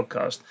to the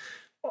podcast,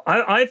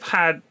 I've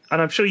had,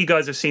 and I'm sure you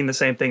guys have seen the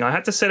same thing. I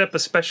had to set up a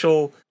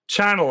special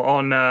channel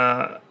on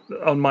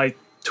my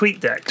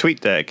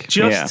TweetDeck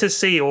just to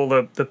see all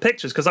the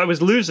pictures, because I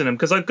was losing them,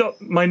 because I've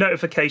got my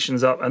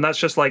notifications up, and that's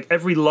just like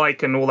every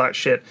like and all that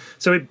shit.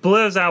 So it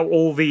blurs out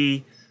all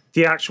the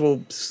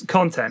actual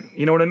content.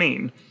 You know what I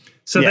mean?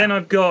 So then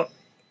I've got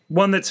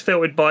one that's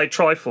filtered by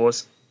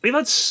Triforce. We've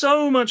had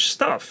so much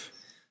stuff.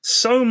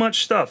 It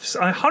must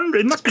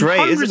be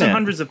hundreds and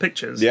hundreds of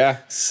pictures. Yeah,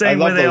 saying I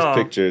love where they those are.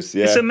 pictures.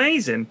 Yeah, it's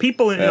amazing.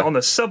 People on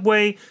the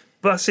subway,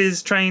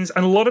 buses, trains,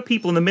 and a lot of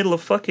people in the middle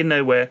of fucking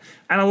nowhere,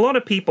 and a lot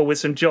of people with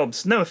some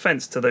jobs. No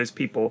offense to those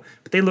people,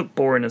 but they look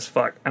boring as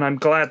fuck. And I'm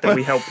glad that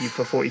we help you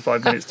for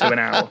 45 minutes to an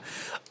hour.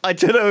 I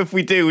don't know if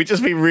we do. We'd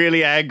just be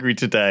really angry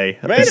today.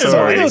 Man,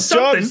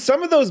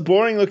 some of those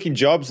boring looking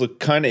jobs look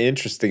kind of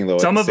interesting, though.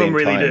 Some of them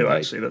really do, like,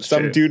 actually. That's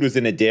some true. dude was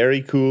in a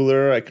dairy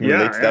cooler. I can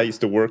relate to that. I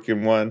used to work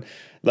in one.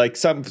 Like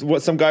some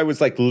guy was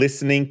like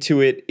listening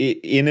to it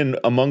in and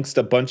amongst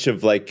a bunch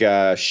of like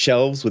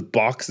shelves with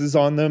boxes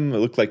on them. It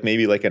looked like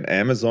maybe like an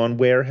Amazon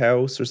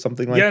warehouse or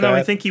something like that. Yeah, no,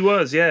 I think he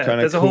was. Yeah, Kinda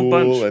there's a whole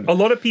bunch. A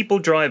lot of people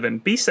driving.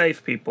 Be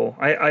safe, people.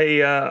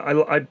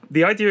 I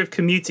the idea of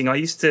commuting.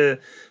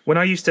 When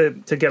I used to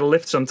get a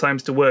lift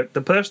sometimes to work,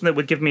 the person that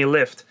would give me a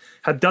lift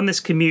had done this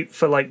commute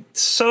for like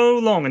so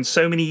long and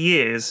so many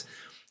years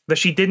that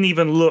she didn't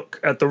even look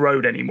at the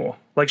road anymore.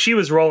 Like she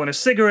was rolling a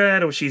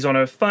cigarette or she's on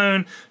her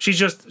phone. She's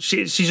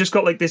just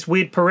got like this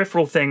weird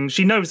peripheral thing.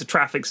 She knows the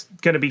traffic's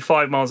going to be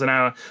 5 miles an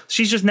hour.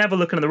 She's just never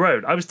looking at the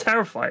road. I was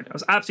terrified. I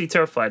was absolutely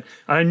terrified.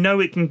 And I know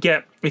it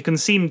can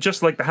seem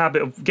just like the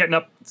habit of getting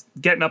up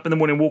in the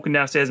morning, walking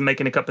downstairs and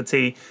making a cup of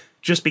tea.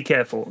 Just be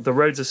careful. The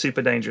roads are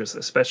super dangerous,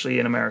 especially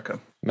in America.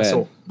 Man. That's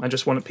all. I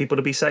just want people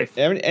to be safe.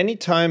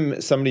 Anytime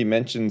somebody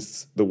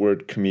mentions the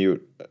word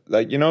commute,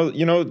 like,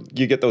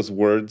 you get those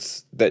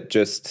words that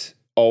just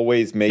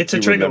always make you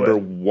remember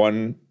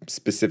one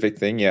specific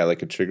thing. Yeah,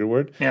 like a trigger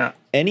word. Yeah.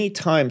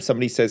 Anytime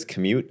somebody says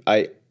commute,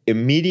 I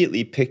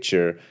immediately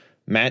picture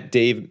Matt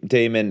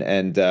Damon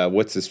and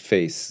what's his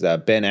face?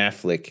 Ben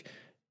Affleck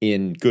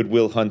in Good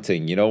Will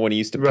Hunting. You know, when he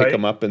used to pick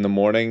them up in the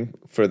morning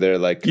for their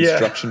like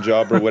construction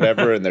job or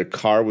whatever, and their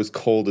car was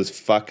cold as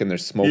fuck and they're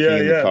smoking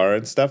in the car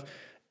and stuff.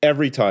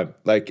 Every time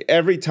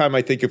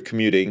I think of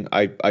commuting,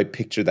 I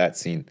picture that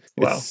scene.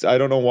 Wow. I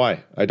don't know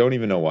why. I don't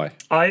even know why.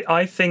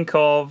 I think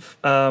of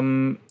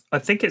I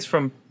think it's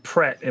from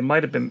Pret. It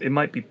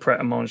might be Pret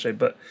a Manger,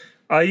 but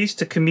I used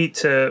to commute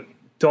to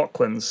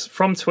Docklands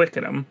from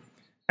Twickenham,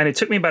 and it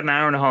took me about an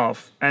hour and a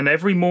half. And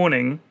every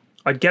morning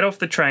I'd get off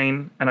the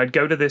train and I'd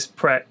go to this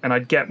Pret and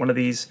I'd get one of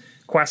these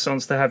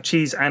croissants that have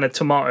cheese and a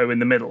tomato in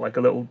the middle, like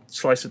a little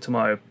slice of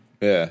tomato.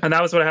 Yeah. And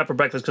that was what I had for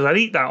breakfast, because I'd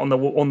eat that on the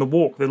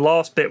walk. The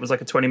last bit was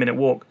like a 20-minute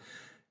walk.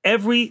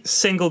 Every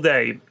single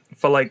day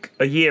for like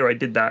a year I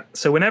did that.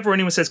 So whenever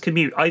anyone says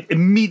commute, I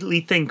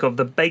immediately think of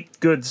the baked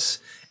goods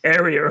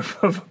area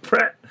of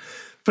Pret.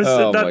 But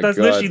Oh my that's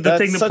God. literally the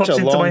That's thing that such pops a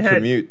into long my head.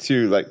 commute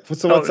too. Like,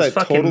 so Oh, what's it's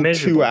that fucking total?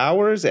 miserable. 2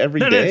 hours every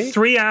day? No,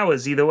 3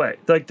 hours either way.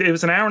 Like it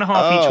was an hour and a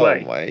half each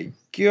way. Oh my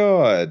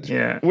God.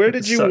 Yeah. Where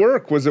did you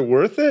work? Was it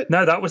worth it?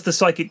 No, that was the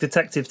Psychic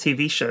Detective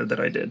TV show that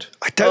I did.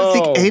 I don't Oh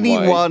think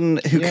anyone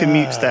my who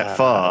commutes that God.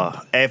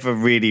 far ever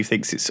really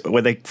thinks it's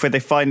when they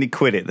finally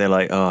quit it. They're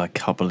like, oh, I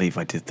can't believe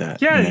I did that.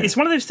 Yeah, You know? it's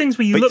one of those things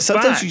where you But look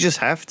sometimes back. you just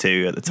have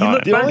to at the time.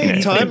 look The back only and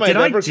you think, time I've did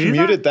I ever do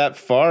commuted that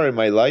far in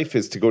my life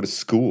is to go to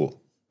school.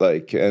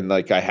 Like, and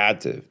like I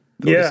had to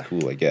go to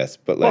school, I guess.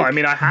 But like, Well, I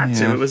mean, I had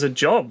to. It was a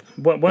job.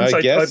 Once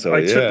I guess so,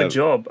 took yeah. the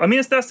job. I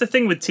mean, that's the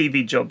thing with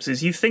TV jobs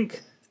is you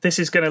think this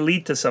is going to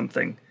lead to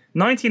something.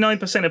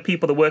 99% of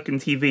people that work in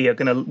TV are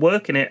going to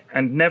work in it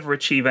and never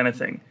achieve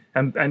anything.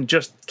 And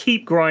just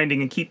keep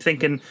grinding and keep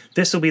thinking,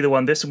 this will be the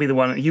one, this will be the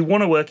one. You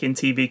want to work in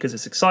TV because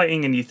it's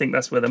exciting and you think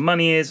that's where the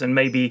money is and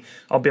maybe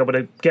I'll be able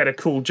to get a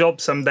cool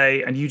job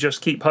someday, and you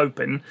just keep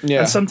hoping. Yeah.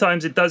 And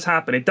sometimes it does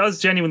happen. It does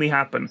genuinely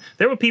happen.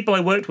 There were people I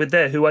worked with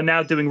there who are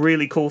now doing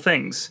really cool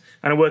things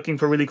and are working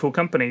for really cool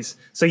companies.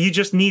 So you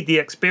just need the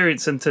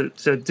experience and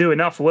to do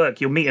enough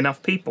work, you'll meet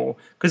enough people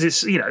because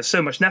it's,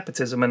 so much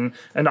nepotism and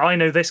I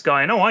know this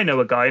guy and I know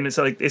a guy, and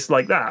it's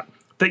like that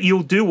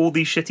you'll do all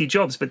these shitty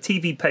jobs, but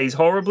TV pays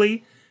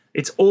horribly.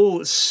 It's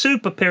all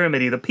super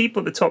pyramidy. The people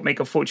at the top make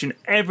a fortune.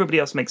 Everybody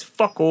else makes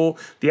fuck all.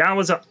 The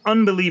hours are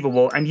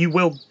unbelievable, and you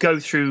will go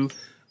through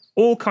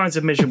all kinds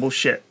of miserable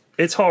shit.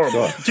 It's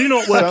horrible. Do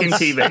not work in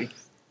TV.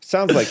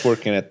 sounds like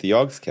working at the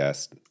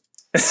Ogscast.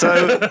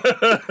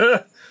 So,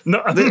 No,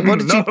 what did no,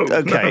 you?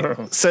 Okay,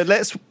 no. so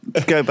let's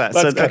go back.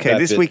 Let's cut that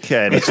this bit.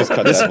 weekend, Let's just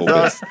cut that whole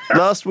bit.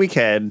 last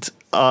weekend,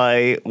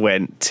 I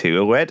went to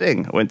a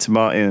wedding. I went to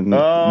Martin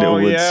Oh,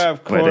 Littlewood's yeah,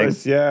 of course. wedding.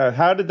 Yeah.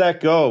 How did that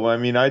go? I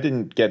mean, I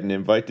didn't get an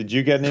invite. Did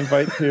you get an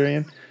invite,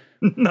 Tyrion?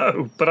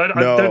 No, but I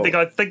No. don't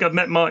think I've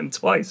met Martin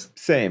twice.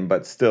 Same,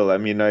 but still, I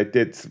mean,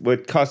 it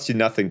would cost you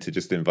nothing to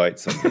just invite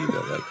somebody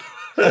that, like,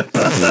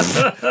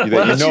 that you actually,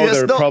 know that's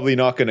they're not- probably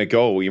not going to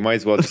go. You might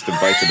as well just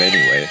invite them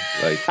anyway.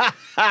 Like,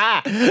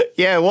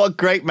 Yeah, what a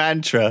great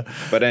mantra.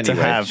 But anyway,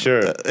 to have.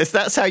 sure.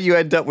 That's how you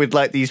end up with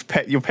like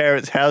your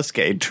parents' house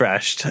getting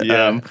trashed.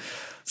 Yeah.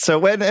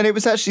 So and it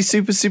was actually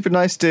super, super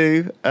nice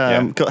to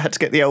had to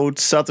get the old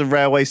Southern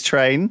Railways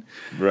train,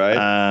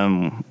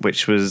 right?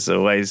 which was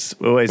always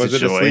a Was it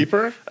joy. a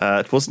sleeper?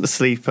 It wasn't a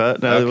sleeper.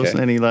 No, there Okay.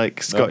 wasn't any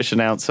like Scottish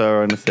announcer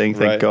or anything.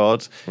 Thank Right.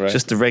 God. Right.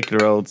 Just the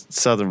regular old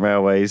Southern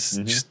Railways.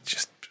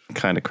 Just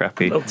kind of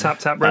crappy. Little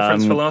tap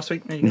reference for last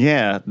week. There you go.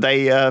 Yeah,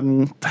 they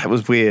that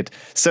was weird.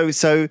 So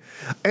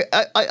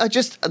I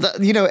just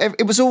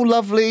it was all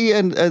lovely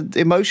and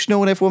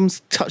emotional, and everyone's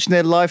touching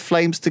their live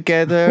flames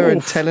together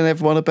and telling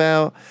everyone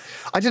about.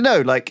 I don't know,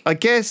 like I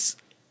guess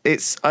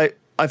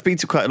I've been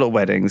to quite a lot of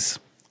weddings,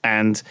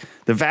 and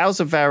the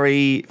vows are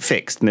very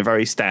fixed and they're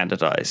very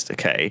standardized.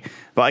 Okay,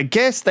 but I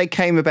guess they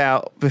came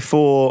about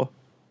before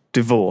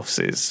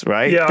divorces,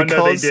 right? Yeah, I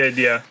know they did.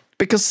 Yeah.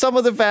 Because some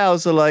of the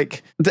vows are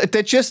like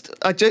they're just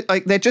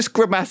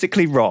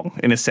grammatically wrong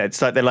in a sense.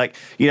 Like they're like,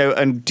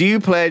 and do you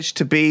pledge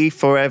to be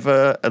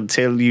forever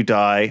until you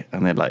die?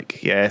 And they're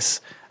like, yes.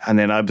 And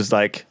then I was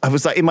like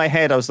in my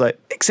head, I was like,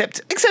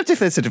 except if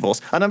there's a divorce.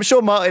 And I'm sure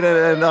Martin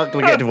and are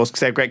going to get divorced because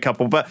they're a great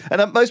couple. But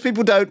most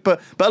people don't. But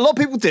a lot of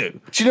people do.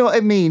 Do you know what I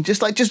mean? Just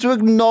to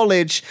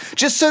acknowledge,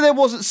 just so there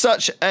wasn't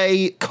such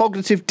a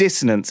cognitive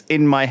dissonance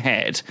in my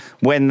head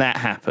when that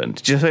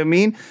happened. Do you know what I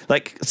mean?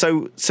 Like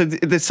so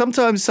there's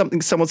sometimes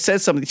someone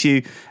says something to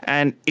you,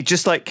 and it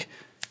just like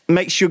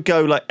makes you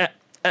go like,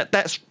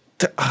 that's.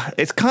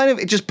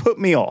 It just put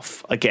me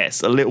off, I guess,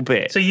 a little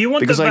bit. So you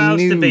want the vows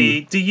to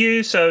be, do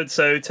you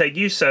so-and-so take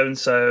you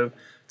so-and-so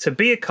to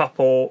be a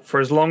couple for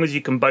as long as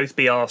you can both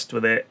be arsed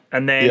with it.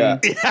 And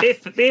then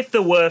if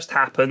the worst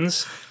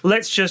happens,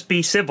 let's just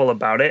be civil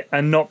about it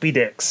and not be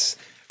dicks.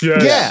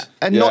 Yes. Yeah,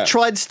 and not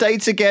try and stay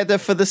together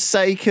for the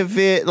sake of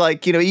it.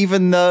 Like,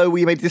 even though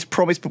we made this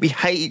promise, but we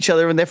hate each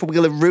other and therefore we're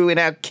going to ruin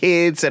our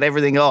kids and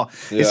everything.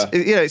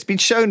 It's been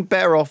shown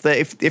better off that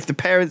if the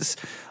parents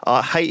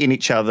are hating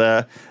each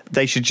other,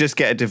 they should just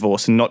get a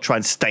divorce and not try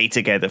and stay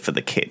together for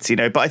the kids,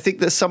 But I think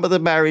that some of the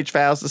marriage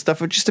vows and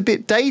stuff are just a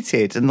bit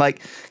dated and like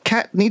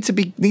need to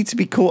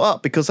be caught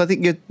up because I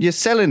think you're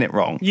selling it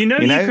wrong. You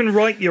can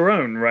write your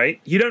own, right?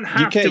 You don't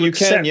have to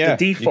accept the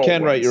default. You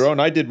can write ones. your own.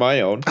 I did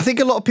my own. I think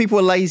a lot of people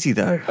are lazy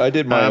though. I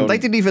did my own. They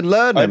didn't even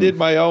learn them. I did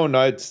my own.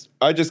 I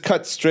just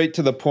cut straight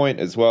to the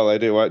point as well. I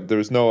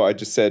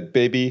just said,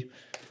 baby,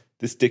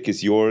 this dick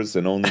is yours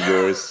and only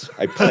yours.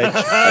 I pledge.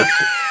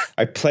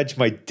 I pledge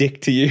my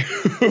dick to you.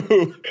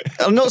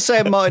 I'm not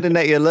saying Martin and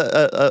Nettie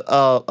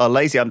are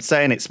lazy. I'm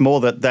saying it's more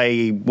that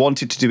they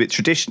wanted to do it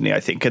traditionally, I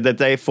think, and that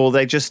therefore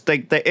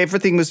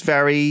everything is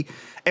very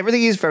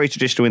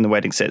traditional in the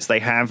wedding sets. They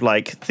have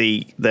like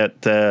the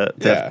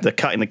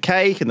cutting the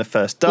cake and the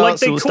first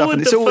dance, all the stuff,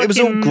 and it was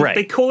all great.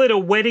 They call it a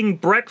wedding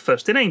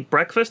breakfast. It ain't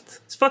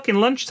breakfast. It's fucking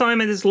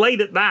lunchtime and it's late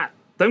at that.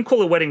 Don't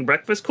call it wedding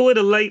breakfast. Call it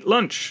a late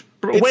lunch.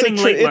 wedding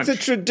late It's lunch. a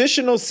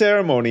traditional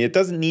ceremony. It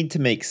doesn't need to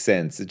make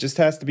sense. It just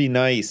has to be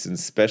nice and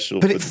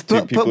special for the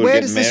two people who where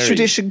get does married. this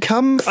tradition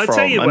come from? I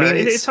tell you what,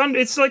 it's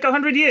it's like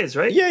 100 years,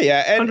 right?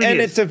 Yeah, and 100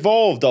 years. it's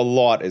evolved a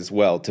lot as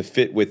well to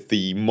fit with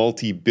the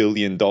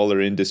multi-billion-dollar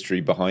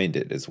industry behind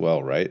it as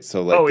well, right?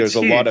 So like, there's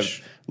it's a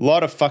huge.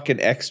 lot of fucking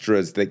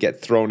extras that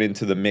get thrown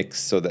into the mix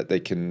so that they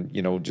can,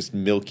 just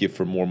milk you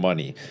for more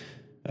money.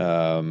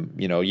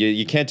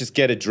 You can't just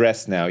get a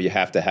dress now. You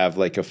have to have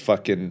like a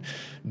fucking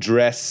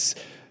dress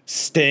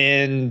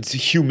stand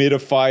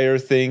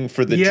humidifier thing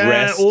for the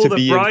dress. All to the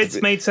be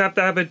bridesmaids have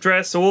to have a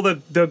dress. All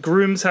the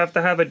grooms have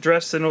to have a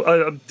dress and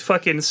a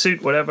fucking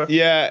suit, whatever.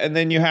 Yeah, and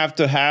then you have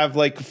to have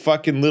like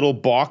fucking little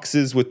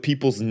boxes with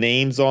people's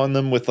names on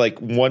them with like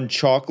one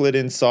chocolate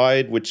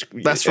inside, which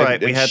That's right,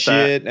 we had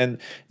shit, and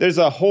there's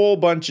a whole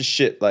bunch of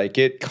shit. Like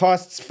it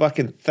costs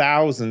fucking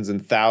thousands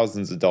and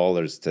thousands of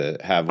dollars to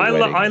have a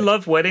wedding. I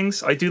love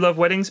weddings. I do love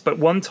weddings, but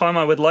one time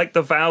I would like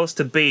the vows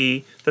to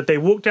be that they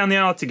walk down the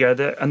aisle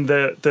together and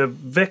the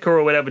vicar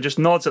or whatever just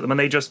nods at them and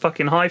they just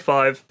fucking high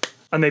five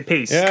and they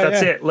peace.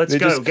 That's it. Let's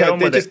go. Get on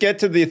with it. They just get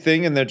to the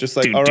thing and they're just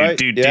like, all right,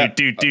 let's do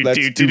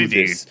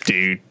this.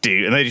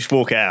 And they just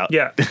walk out.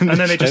 Yeah, and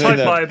then they just high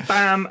five,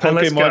 bam, and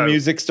let's go. Pokemon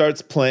music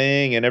starts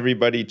playing and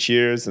everybody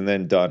cheers and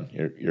then done.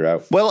 You're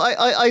out. Well,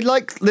 I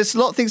like, there's a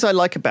lot of things I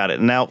like about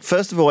it. Now,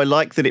 first of all, I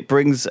like that it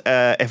brings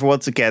everyone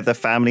together,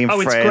 family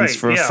and friends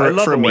for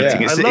a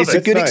meeting. It's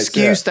a good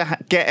excuse to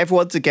get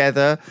everyone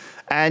together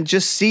and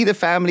just see the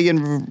family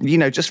and,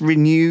 just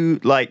renew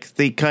like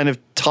the kind of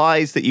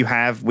ties that you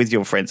have with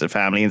your friends and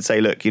family and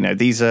say, look,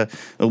 these are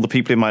all the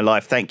people in my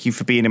life. Thank you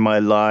for being in my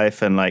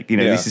life. And like,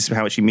 this is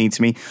how much you mean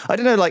to me. I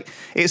don't know, like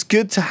it's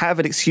good to have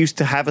an excuse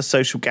to have a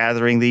social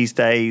gathering these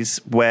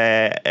days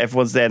where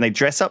everyone's there and they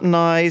dress up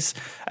nice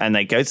and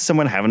they go to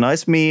someone and have a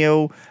nice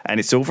meal and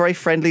it's all very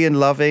friendly and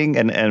loving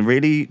and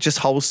really just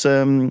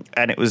wholesome.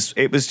 And it was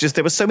just,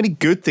 there were so many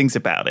good things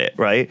about it.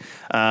 Right.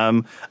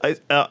 I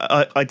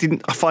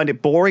find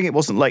it boring. It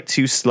wasn't like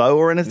too slow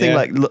or anything. Yeah.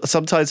 Like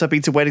sometimes I've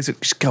been to weddings that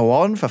just go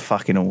on for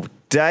fucking all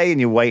day and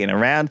you're waiting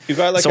around. You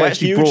got like a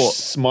huge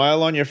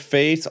smile on your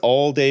face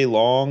all day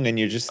long and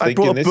you're just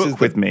thinking, I brought a book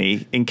with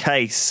me in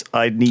case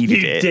I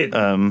needed it.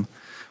 Didn't.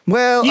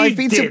 Well, I've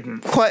been to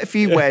quite a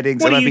few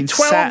weddings and I've been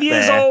 12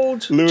 years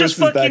old? Lewis just is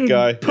that fucking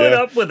guy. put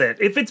up with it.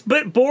 If it's a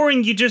bit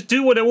boring, you just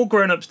do what all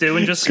grown-ups do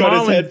and just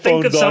smile and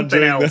think of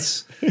something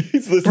else.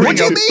 He's listening. What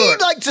do you mean?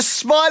 Like, just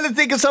smile and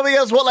think of something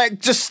else? What, like,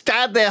 just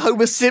stand there,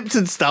 Homer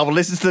Simpson style, and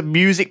listen to the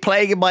music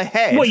playing in my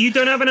head? What, you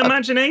don't have an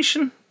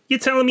imagination? You're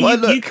telling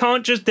me you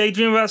can't just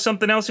daydream about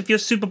something else if you're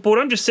super bored?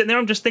 I'm just sitting there,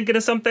 I'm just thinking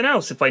of something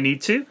else if I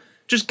need to.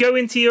 Just go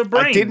into your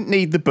brain. I didn't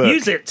need the book.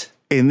 Use it.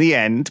 In the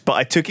end, but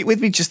I took it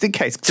with me just in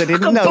case because I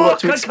didn't know what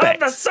to expect.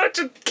 That's such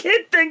a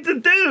kid thing to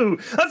do.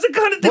 That's the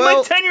kind of thing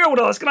my 10-year-old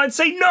would ask, and I'd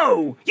say,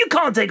 no, you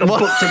can't take a book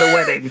to the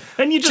wedding.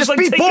 And you just like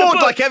be take bored a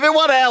book. like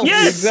everyone else.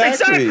 Yes,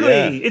 exactly.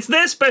 Yeah. It's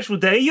their special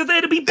day. You're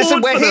there to be bored.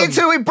 Listen, we're for here them.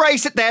 to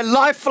embrace it. Their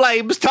life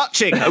flames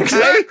touching. Okay?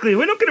 Exactly.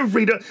 We're not going to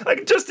read it. I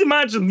can just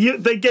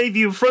imagine they gave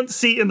you a front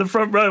seat in the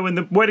front row, and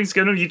the wedding's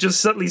going on. You just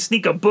suddenly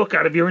sneak a book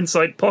out of your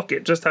inside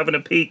pocket, just having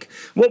a peek.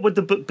 What would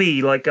the book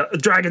be? Like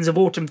Dragons of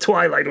Autumn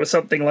Twilight or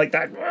something like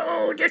that.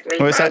 Oh, just read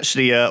Well, it's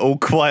actually All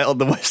Quiet on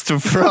the Western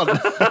Front.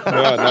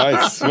 Oh,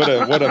 nice.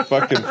 What a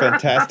fucking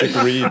fantastic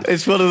read.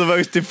 It's one of the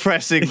most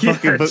depressing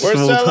fucking books We're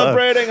of all time.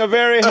 celebrating a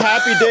very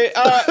happy day.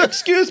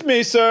 Excuse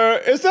me,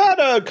 sir. Is that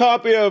a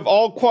copy of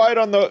All Quiet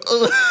on the...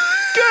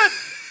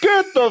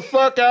 Get the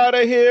fuck out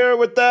of here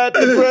with that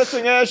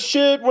depressing ass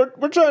shit.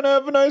 We're trying to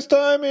have a nice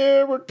time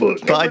here.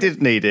 But I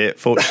didn't need it,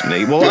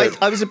 fortunately. Well,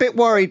 I was a bit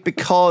worried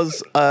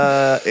because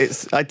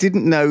I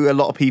didn't know a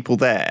lot of people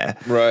there.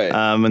 Right.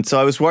 And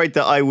so I was worried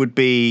that I would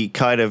be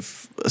kind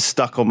of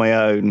stuck on my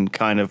own,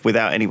 kind of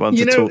without anyone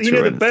to talk to. You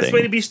know, or the best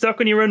way to be stuck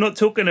on your own, not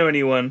talking to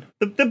anyone.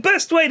 The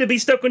best way to be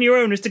stuck on your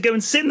own is to go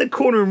and sit in the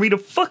corner and read a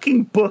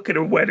fucking book at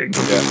a wedding.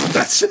 Yeah.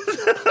 That's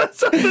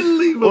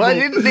unbelievable. Well, I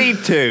didn't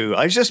need to.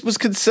 I just was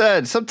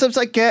concerned. Sometimes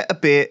I get a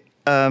bit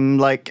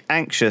like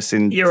anxious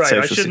in You're right.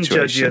 social I shouldn't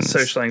situations. judge your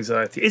social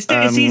anxiety. It's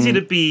easy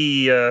to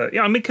be.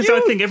 Because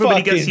I think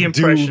everybody gets the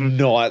impression.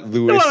 Do not,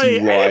 Lewis. Well,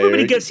 you liar.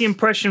 everybody gets the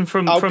impression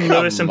from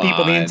Lewis and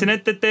people on the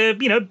internet that they're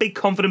big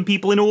confident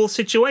people in all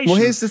situations.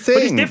 Well, here's the thing.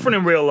 But it's different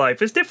in real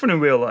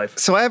life.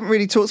 So I haven't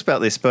really talked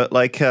about this, but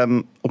like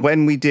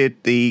when we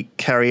did the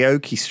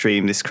karaoke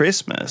stream this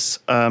Christmas,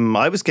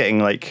 I was getting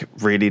like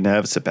really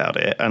nervous about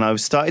it, and I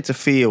was starting to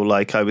feel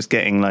like I was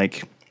getting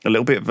like a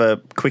little bit of a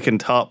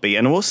quickened heartbeat,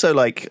 and also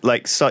like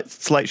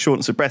slight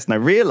shortness of breath. And I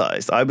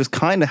realised I was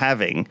kind of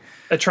having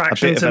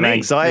attraction a bit to of an me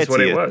anxiety is what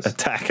it was.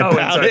 attack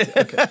about it.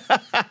 Okay.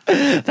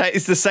 That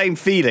is the same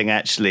feeling,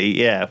 actually.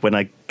 Yeah, when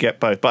I get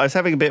both. But I was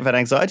having a bit of an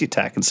anxiety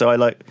attack, and so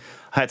I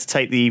had to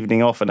take the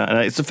evening off. And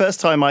it's the first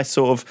time it's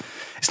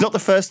not the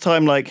first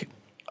time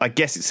I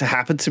guess it's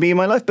happened to me in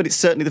my life, but it's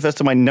certainly the first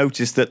time I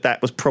noticed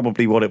that was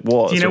probably what it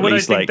was. Do you know what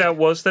I think that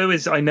was, though?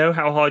 Is I know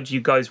how hard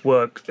you guys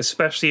work,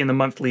 especially in the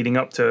month leading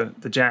up to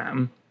the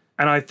jam.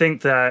 And I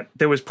think that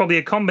there was probably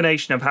a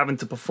combination of having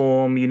to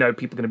perform, people are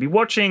going to be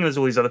watching, there's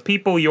all these other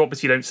people. You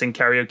obviously don't sing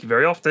karaoke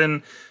very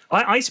often.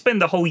 I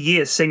spend the whole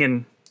year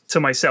singing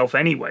to myself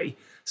anyway.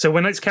 So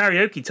when it's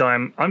karaoke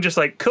time, I'm just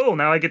like, cool,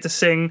 now I get to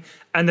sing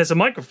and there's a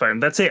microphone.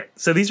 That's it.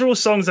 So these are all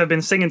songs I've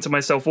been singing to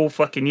myself all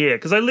fucking year.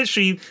 Because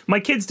my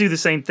kids do the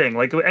same thing.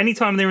 Like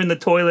anytime they're in the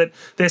toilet,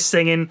 they're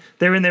singing,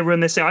 they're in their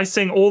room, they're singing. I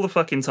sing all the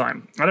fucking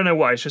time. I don't know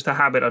why. It's just a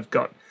habit I've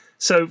got.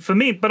 So for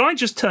me, but I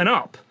just turn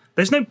up.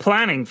 There's no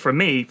planning for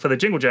me for the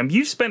Jingle Jam.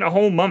 You've spent a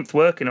whole month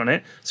working on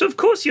it. So, of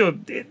course, you're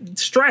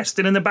stressed.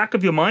 And in the back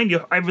of your mind,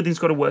 everything's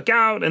got to work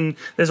out. And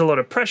there's a lot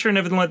of pressure and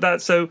everything like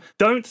that. So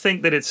don't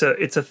think that it's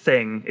a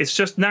thing. It's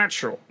just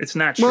natural. It's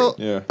natural.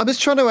 Well, I was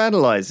trying to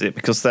analyze it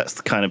because that's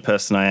the kind of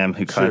person I am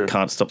who kind of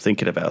can't stop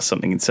thinking about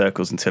something in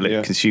circles until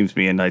it consumes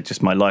me. And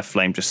my life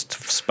flame just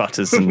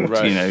sputters.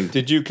 And,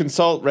 Did you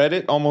consult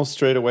Reddit almost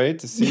straight away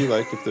to see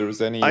if there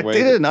was any way? I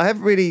didn't. I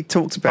haven't really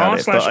talked about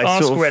it. But I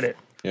sort of, Reddit.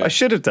 Yeah. I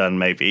should have done,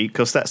 maybe,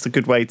 because that's a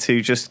good way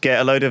to just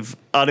get a load of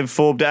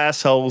uninformed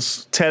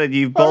assholes telling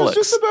you bollocks. I was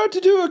just about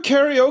to do a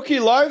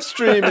karaoke live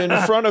stream in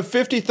front of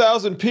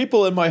 50,000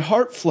 people and my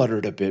heart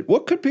fluttered a bit.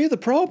 What could be the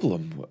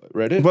problem,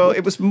 Reddit? Well,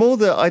 it was more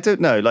that, I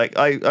don't know,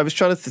 I was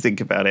trying to think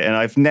about it, and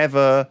I've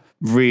never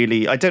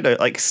really, I don't know,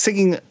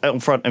 singing in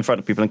front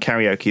of people in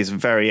karaoke is a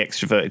very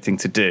extroverted thing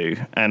to do,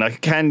 and I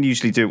can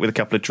usually do it with a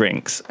couple of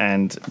drinks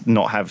and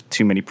not have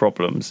too many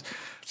problems.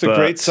 It's a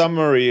great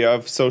summary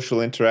of social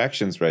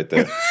interactions right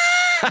there.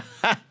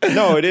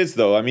 No, it is,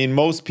 though. I mean,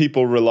 most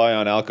people rely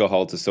on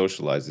alcohol to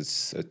socialize.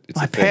 It's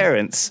my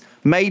parents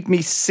made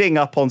me sing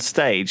up on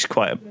stage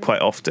quite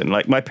often.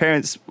 Like, my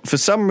parents, for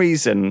some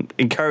reason,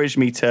 encouraged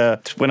me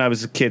to, when I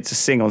was a kid, to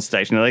sing on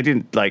stage. Now, they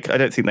didn't, I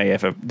don't think they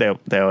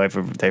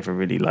ever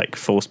really,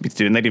 forced me to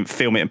do it. And they didn't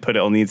film it and put it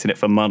on the internet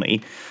for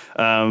money.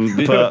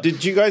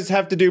 Did you guys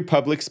have to do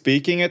public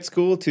speaking at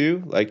school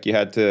too? Like you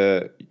had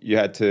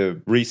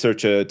to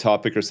research a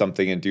topic or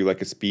something and do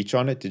a speech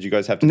on it? Did you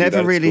guys have to do that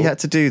Never really had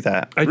to do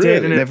that. I did.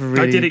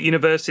 I did at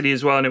university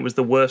as well, and it was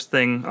the worst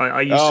thing.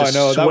 I used to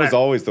sweat. That was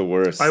always the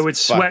worst. I would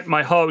sweat,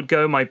 my heart would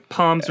go, my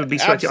palms would be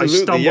sweaty. I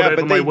stumbled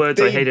over my words,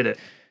 I hated it.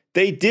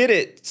 They did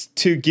it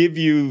to give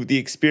you the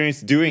experience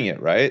doing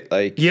it, right?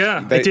 It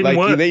didn't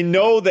work. They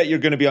know that you're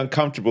going to be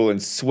uncomfortable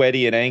and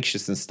sweaty and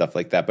anxious and stuff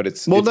like that, but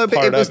it's but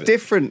it was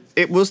different.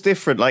 It was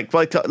different. Like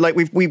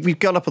we've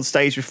gone up on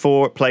stage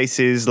before at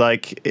places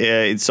like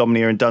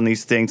Insomnia and done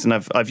these things, and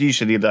I've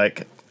usually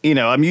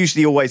I'm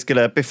usually always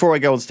gonna, before I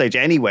go on stage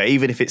anyway,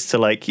 even if it's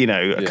to a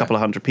couple of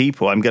hundred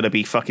people, I'm gonna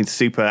be fucking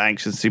super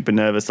anxious, super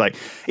nervous. Like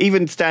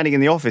even standing in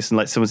the office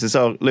and someone says,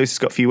 "Oh, Lewis has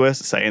got a few words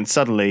to say," and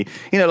suddenly,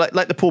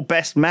 like the poor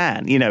best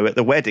man, at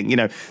the wedding,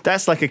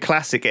 that's a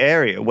classic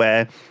area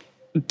where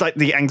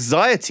the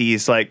anxiety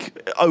is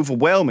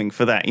overwhelming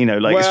for that,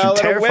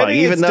 it's terrifying.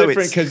 Even though it's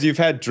different because you've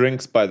had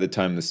drinks by the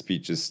time the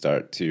speeches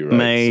start too, right?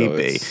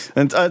 Maybe.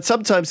 And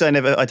sometimes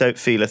I don't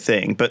feel a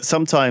thing, but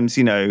sometimes,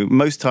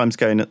 most times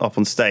going up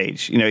on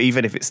stage,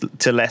 even if it's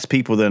to less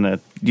people than a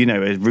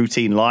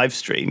routine live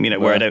stream,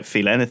 where I don't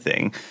feel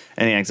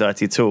any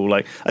anxiety at all.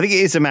 I think it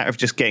is a matter of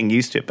just getting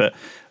used to it, but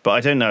I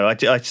don't know. I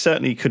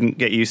certainly couldn't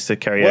get used to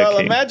karaoke. Well,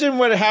 imagine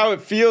how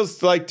it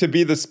feels like to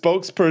be the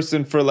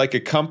spokesperson for a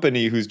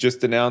company who's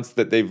just announced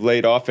that they've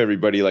laid off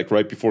everybody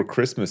right before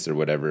Christmas or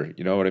whatever.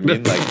 You know what I mean?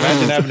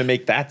 Imagine having to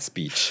make that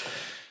speech.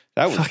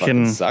 That would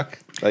fucking suck.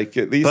 At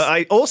least. But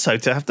I also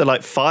to have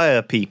to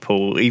fire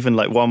people even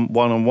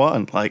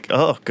one-on-one.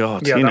 Oh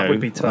God. Yeah, that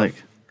would be tough.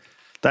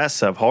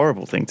 That's a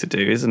horrible thing to do,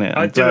 isn't it?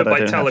 I do it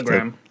by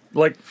Telegram.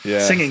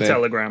 Singing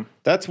Telegram.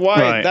 That's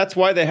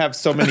why they have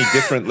so many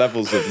different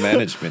levels of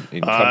management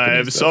in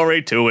companies. I'm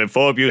sorry to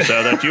inform you,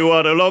 sir, that you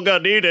are no longer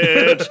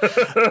needed.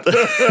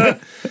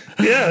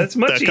 Yeah, it's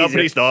much easier. The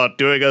company's not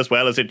doing as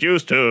well as it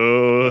used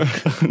to.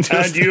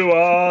 And you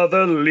are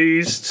the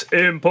least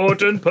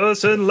important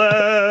person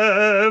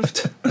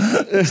left.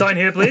 Sign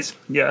here, please.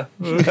 Yeah.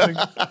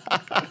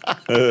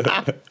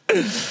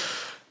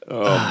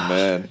 Oh,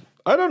 man.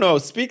 I don't know.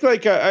 Speak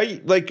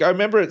I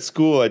remember at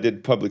school I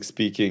did public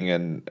speaking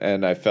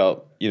and I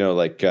felt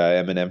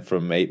Eminem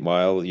from 8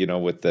 Mile,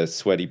 with the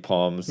sweaty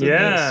palms and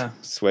the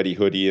sweaty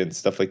hoodie and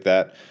stuff like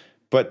that.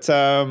 But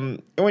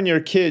when you're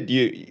a kid,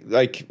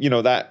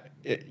 that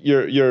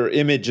your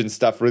image and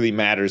stuff really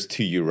matters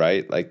to you,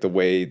 right? The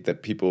way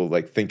that people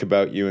think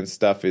about you and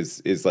stuff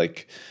is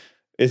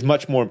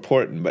much more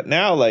important. But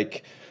now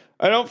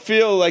I don't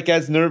feel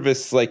as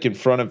nervous in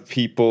front of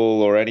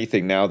people or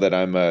anything now that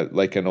I'm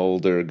an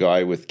older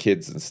guy with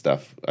kids and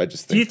stuff. I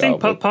just think. Do you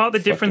think part of the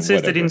difference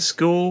is that in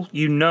school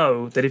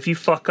that if you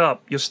fuck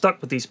up, you're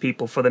stuck with these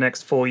people for the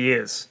next 4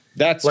 years?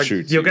 That's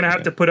true. You're gonna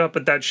have to put up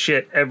with that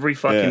shit every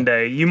fucking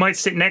day. You might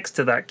sit next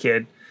to that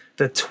kid,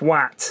 the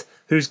twat,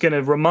 who's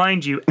gonna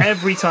remind you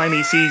every time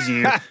he sees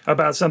you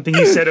about something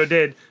you said or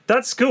did.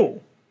 That's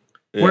school.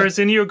 Yeah. Whereas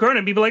in you're grown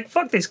up, people are like,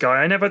 fuck this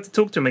guy. I never have to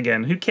talk to him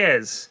again. Who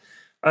cares?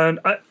 And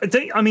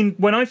I mean,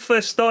 when I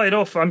first started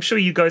off, I'm sure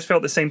you guys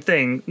felt the same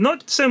thing.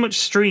 Not so much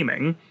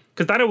streaming,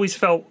 because that always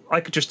felt I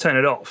could just turn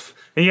it off.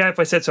 And if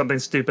I said something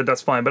stupid,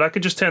 that's fine. But I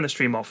could just turn the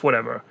stream off,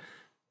 whatever.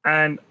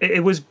 And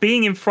it was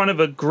being in front of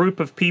a group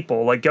of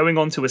people, like going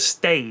onto a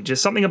stage. There's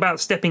something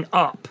about stepping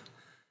up,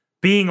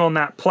 being on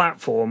that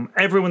platform.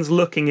 Everyone's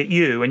looking at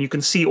you and you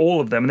can see all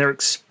of them and they're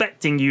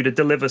expecting you to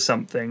deliver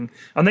something.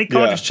 And they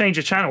can't just change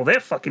a channel. They're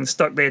fucking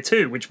stuck there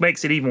too, which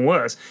makes it even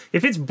worse.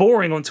 If it's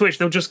boring on Twitch,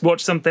 they'll just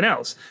watch something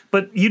else.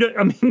 But you don't,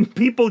 I mean,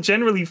 people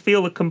generally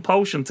feel a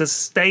compulsion to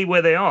stay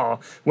where they are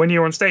when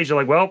you're on stage. You're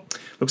like, well,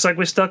 looks like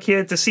we're stuck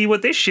here to see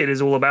what this shit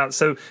is all about.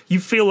 So you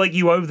feel like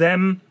you owe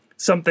them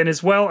something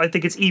as well. I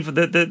think it's even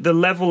the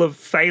level of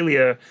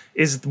failure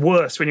is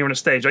worse when you're on a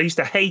stage. I used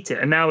to hate it,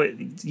 and now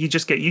you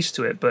just get used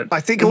to it. But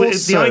I think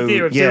also, the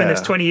idea of doing this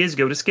 20 years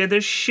ago would have scared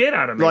the shit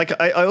out of me. Like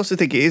I also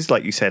think it is,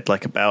 like you said,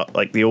 like about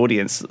like the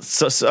audience.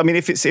 So, I mean,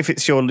 if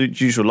it's your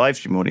usual live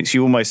stream audience,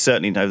 you almost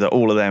certainly know that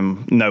all of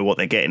them know what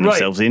they're getting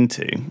themselves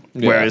into.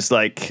 Yeah. Whereas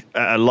like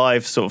a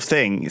live sort of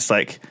thing, it's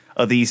like,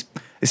 are these,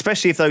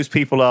 especially if those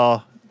people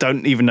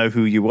don't even know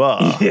who you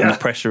are, and the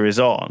pressure is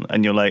on,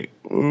 and you're like,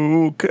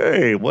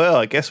 okay, well,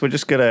 I guess we're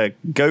just gonna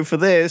go for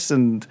this,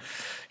 and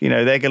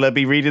they're gonna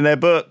be reading their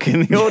book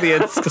in the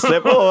audience because they're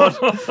bored.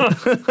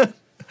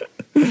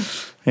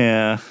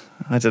 Yeah,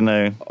 I don't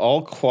know.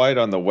 All quiet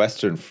on the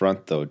Western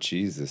Front, though.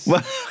 Jesus.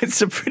 Well,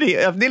 it's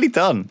I've nearly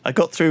done. I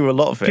got through a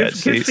lot of it. Good,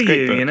 actually. Good for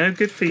you,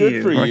 good for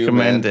you. For I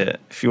recommend man. it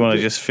if you want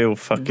to just feel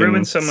fucking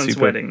ruin someone's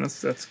wedding.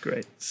 That's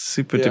great.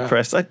 Super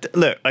depressed. I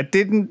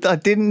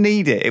didn't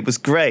need it. It was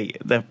great,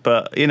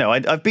 but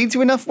I've been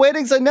to enough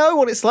weddings. I know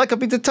what it's like. I've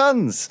been to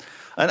tons.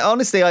 And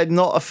honestly, I'm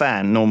not a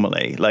fan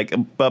normally. Like,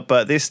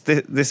 but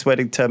this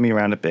wedding turned me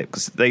around a bit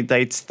because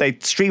they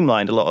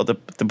streamlined a lot of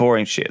the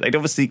boring shit. They'd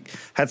obviously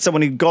had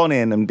someone who'd gone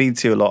in and been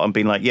to a lot and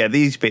been like, yeah,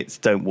 these bits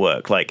don't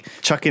work. Like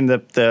chucking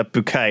the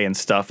bouquet and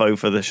stuff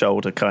over the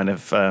shoulder, kind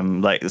of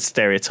like the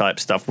stereotype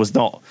stuff was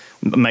not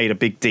made a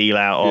big deal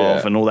out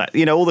of, and all that.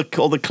 All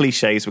the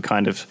cliches were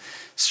kind of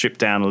stripped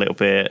down a little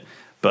bit.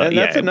 But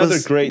that's another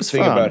great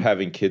thing fun about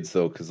having kids,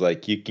 though, because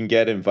like you can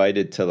get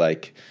invited to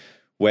like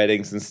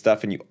weddings and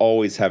stuff, and you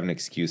always have an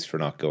excuse for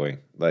not going.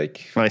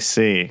 Like, I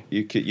see.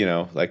 You could,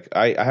 like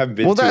I haven't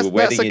been to a wedding in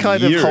years.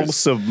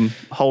 That's a kind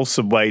of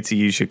wholesome way to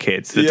use your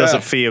kids. That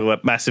doesn't feel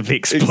massively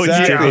exploitative.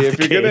 Exactly.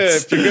 If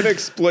you're gonna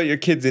exploit your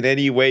kids in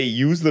any way,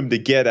 use them to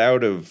get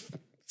out of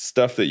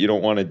stuff that you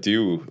don't want to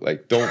do.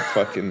 Like, don't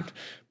fucking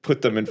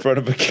put them in front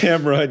of a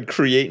camera and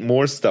create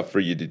more stuff for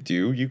you to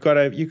do. You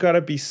gotta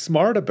be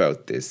smart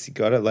about this. You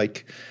gotta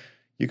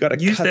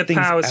use cut their things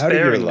power out of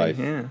your sparingly.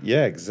 life.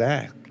 Yeah,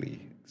 exactly.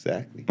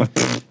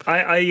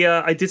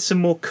 I did some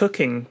more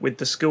cooking with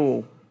the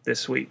school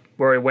this week,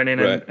 where I went in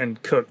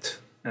and cooked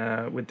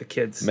with the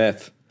kids.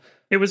 Meth.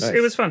 It was Nice.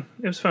 it was fun.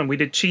 It was fun. We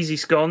did cheesy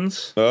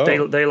scones. Oh.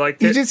 They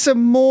liked it. You did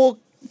some more.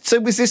 So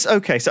was this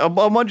okay? So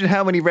I'm wondering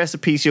how many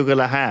recipes you're going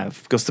to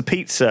have, because the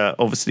pizza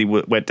obviously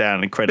went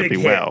down incredibly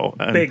well.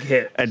 Big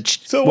hit. And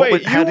So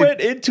wait, you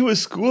went into a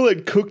school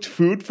and cooked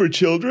food for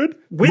children?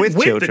 with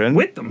children?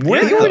 with them.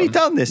 Well, you've already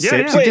done this,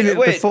 Sips. You did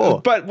it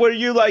before. But were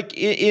you like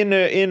in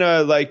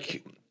a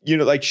like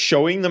like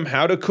showing them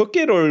how to cook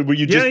it, or were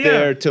you just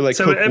there to like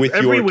cook with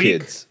your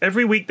kids?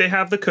 Every week they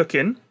have the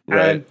cooking,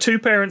 Right. and two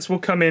parents will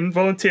come in,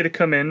 volunteer to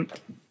come in,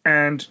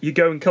 and you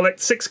go and collect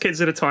 6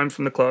 kids at a time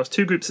from the class,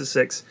 2 groups of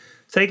 6.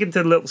 Take them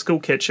to the little school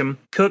kitchen,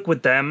 cook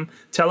with them,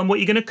 tell them what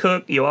you're going to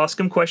cook. You ask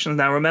them questions.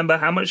 Now, remember,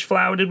 how much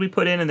flour did we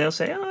put in? And they'll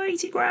say,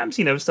 80 grams,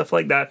 stuff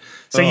like that.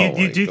 So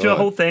you do the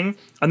whole thing,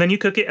 and then you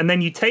cook it, and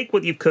then you take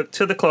what you've cooked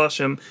to the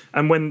classroom,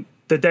 and when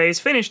the day is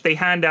finished, they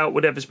hand out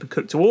whatever's been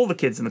cooked to all the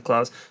kids in the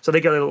class, so they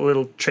get a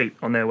little treat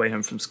on their way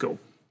home from school.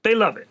 They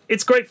love it.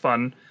 It's great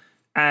fun.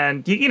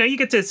 And you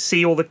get to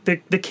see all the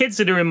kids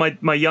that are in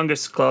my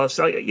youngest class.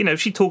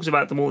 She talks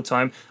about them all the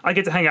time. I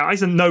get to hang out.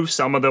 I know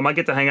some of them. I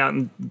get to hang out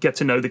and get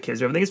to know the kids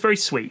and everything. It's very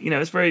sweet.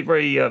 It's very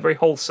very very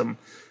wholesome.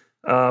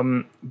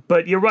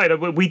 But you're right.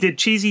 We did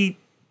cheesy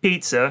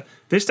pizza.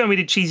 This time we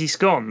did cheesy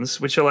scones,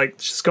 which are like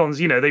scones.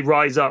 They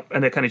rise up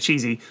and they're kind of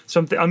cheesy.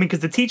 Because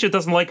the teacher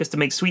doesn't like us to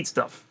make sweet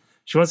stuff.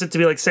 She wants it to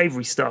be like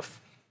savory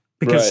stuff.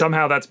 Because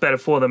somehow that's better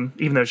for them,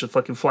 even though it's just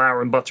fucking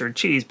flour and butter and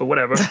cheese, but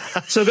whatever.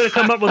 So I'm gonna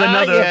come up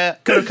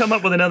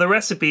with another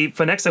recipe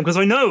for next time, because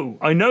I know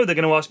they're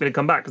gonna ask me to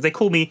come back, because they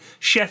call me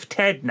Chef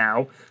Ted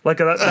now. Like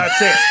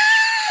that's it.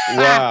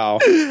 Wow.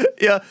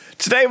 Yeah.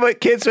 Today, my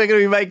kids, we're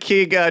going to be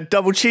making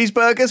double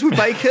cheeseburgers with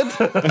bacon.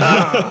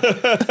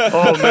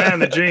 Oh man,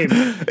 the dream.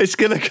 It's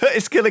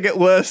gonna get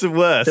worse and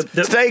worse.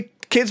 Today,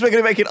 kids, we're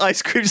going to be making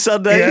ice cream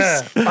sundaes.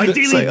 Yeah.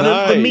 Ideally,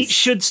 Nice. the meat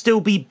should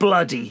still be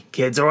bloody,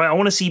 kids. All right, I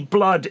want to see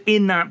blood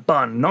in that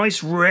bun.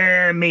 Nice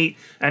rare meat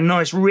and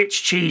nice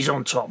rich cheese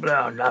on top.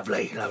 Oh,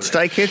 lovely.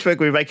 Today, kids, we're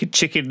going to be making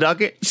chicken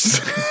nuggets.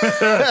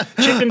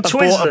 Chicken I Twizzlers.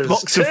 bought a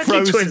box of Turkey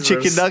frozen Twizzlers.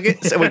 chicken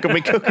nuggets, and we're going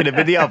to be cooking them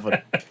in the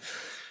oven.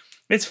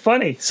 It's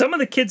funny. Some of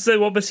the kids,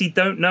 though, obviously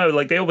don't know.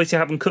 Like, they obviously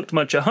haven't cooked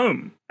much at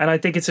home. And I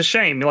think it's a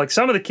shame. Like,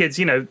 some of the kids,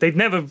 they've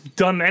never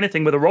done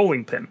anything with a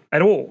rolling pin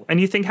at all. And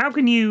you think, how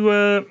can you,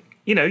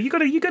 you got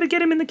to get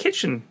them in the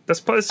kitchen. That's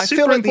super important. I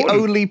feel like the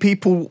only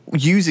people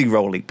using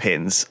rolling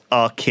pins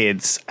are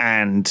kids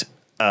and,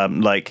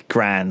 like,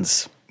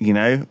 grands. you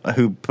know,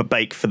 who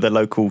bake for the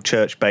local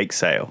church bake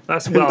sale.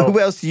 That's who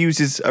else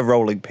uses a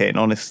rolling pin?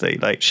 Honestly,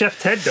 like Chef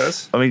Ted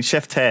does. I mean,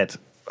 Chef Ted.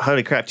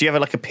 Holy crap! Do you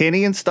have like a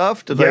penny and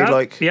stuff? Do Yeah, they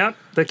like? yeah.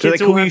 The Do they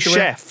kids all call you have to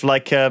chef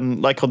like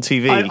on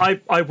TV?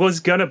 I was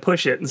gonna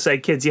push it and say,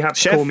 kids, you have to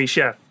Chef? call me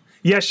chef.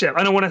 Yes, chef.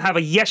 I don't want to have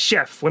a yes,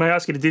 chef when I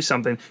ask you to do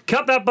something.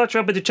 Cut that butter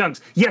up into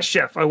chunks. Yes,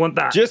 chef. I want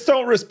that. Just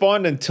don't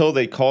respond until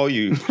they call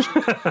you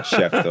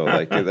chef, though.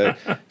 Like,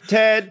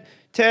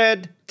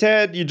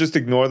 Ted. You just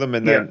ignore them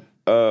and then,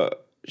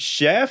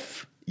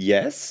 chef?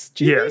 Yes,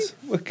 Jimmy? Yes.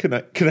 What can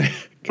I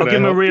I'll give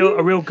him a help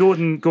real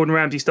Gordon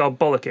Ramsay style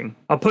bollocking.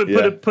 I'll put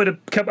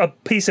a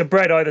piece of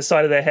bread either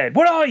side of their head.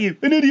 What are you?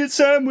 An idiot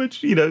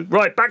sandwich? You know,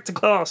 right, back to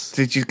class.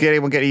 Did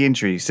anyone get any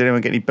injuries? Did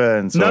anyone get any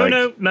burns?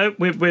 No.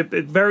 We're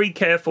very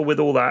careful with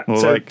all that. Or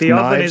So like the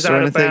oven knives is or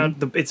out of anything?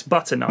 bounds. It's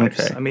butter knives.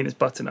 Okay. I mean, it's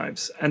butter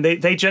knives. And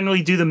they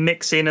generally do the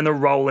mixing and the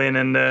rolling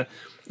and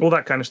all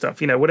that kind of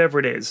stuff. You know, whatever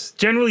it is.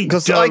 Generally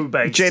Because I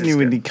dough-based.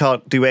 genuinely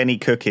can't do any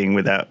cooking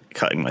without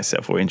cutting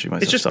myself or injuring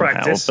myself It's just somehow.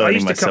 practice. Or I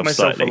burning used to cut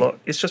myself slightly. a lot.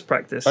 It's just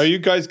practice. Are you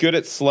guys good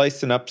at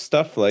slicing up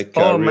stuff like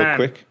Oh, real man.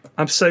 quick?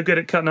 I'm so good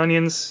at cutting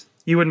onions.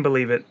 You wouldn't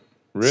believe it.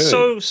 Really?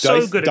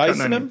 So good at dicing cutting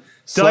them? onions.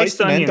 Slicing Diced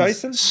and onions.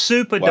 dicing?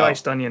 Super Wow.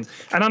 diced onions.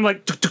 And I'm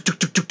like, tuk, tuk, tuk,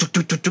 tuk, tuk, tuk,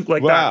 tuk, tuk, tuk,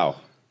 like Wow.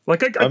 that.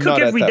 Like I I'm cook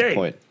not at every that day.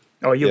 point.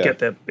 Oh, you'll Yeah. get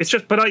there. It's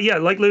just, but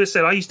like Lewis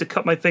said, I used to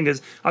cut my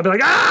fingers. I'd be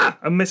like, ah!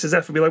 And Mrs.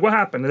 F would be like, what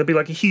happened? And there'd be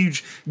like a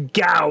huge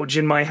gouge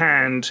in my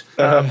hand.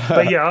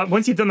 But yeah,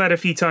 once you've done that a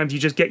few times, you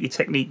just get your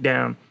technique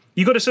down.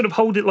 You got to sort of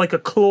hold it like a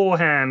claw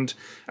hand,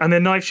 and the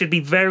knife should be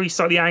very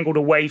slightly angled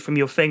away from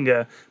your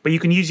finger. But you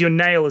can use your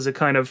nail as a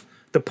kind of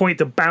the point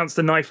to bounce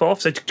the knife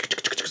off,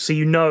 so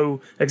you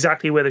know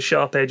exactly where the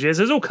sharp edge is.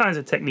 There's all kinds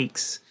of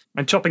techniques.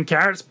 And chopping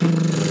carrots,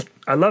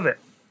 I love it.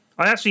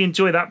 I actually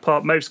enjoy that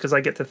part most because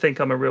I get to think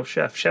I'm a real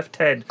chef. Chef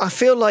Ted. I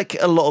feel like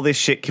a lot of this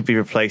shit could be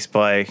replaced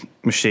by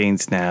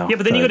machines now. Yeah,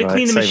 but then you got to though,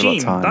 clean the right? Save a lot of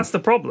machine. time. That's the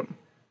problem.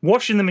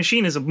 Washing the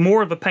machine is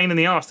more of a pain in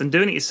the arse than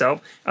doing it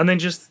yourself, and then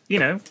just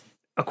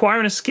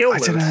acquiring a skill.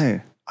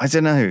 I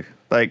don't know.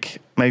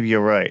 Like, maybe you're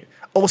right.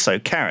 Also,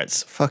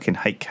 carrots. Fucking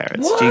hate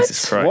carrots. What?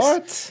 Jesus Christ.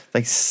 What?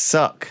 They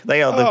suck.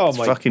 They are Oh the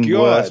my fucking God.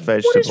 worst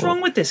vegetable. What is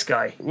wrong with this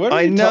guy? What are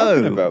I you know.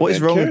 talking about? What is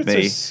man? wrong with Carrots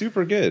me? are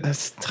super good.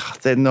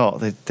 They're not.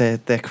 They're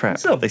crap.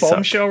 It's a they suck.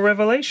 bombshell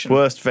revelation.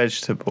 Worst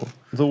vegetable.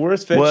 The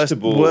worst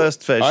vegetable.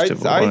 Worst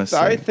vegetable, honestly.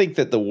 I think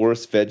that the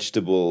worst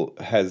vegetable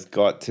has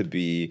got to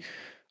be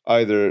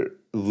either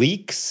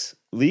leeks.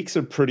 Leeks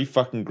are pretty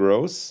fucking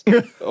gross.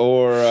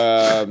 Or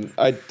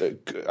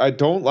I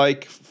don't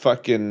like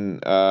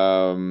fucking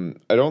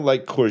I don't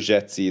like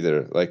courgettes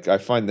either. Like I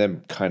find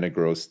them kind of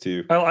gross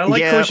too. I like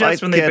Yeah, courgettes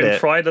I when they've get been it.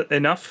 fried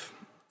enough.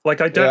 Like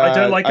I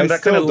don't like them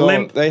that kind of still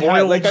limp. don't.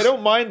 boiled. I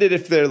don't mind it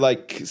if they're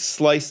like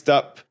sliced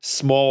up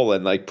small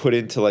and like put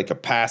into like a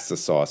pasta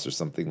sauce or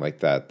something like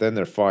that. Then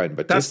they're fine.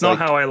 But That's just not like,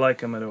 how I like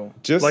them at all.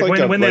 just like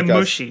like when they're like a-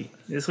 mushy.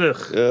 It's ugh.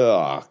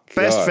 Ugh,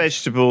 Best God.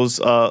 vegetables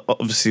are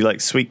obviously like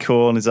sweet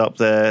corn is up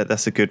there.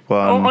 That's a good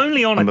one. Oh,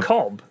 only on I'm a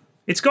cob.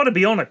 It's got to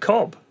be on a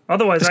cob.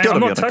 Otherwise, It's gotta I'm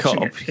be not on a touching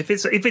cob. it. If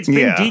it's been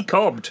Yeah.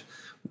 decobbed,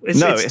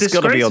 it's it's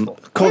got to be on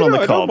disgraceful. corn on the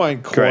I cob. don't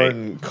mind Great.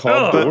 corn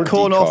cob, Oh. or But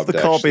corn off the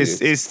decobbed, cob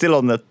actually. is still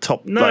on the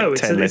top No, like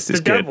it's 10 the list. It's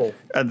good. devil.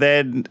 And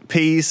then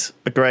peas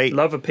are great.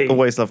 Love a pea.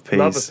 Always love peas.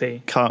 Love a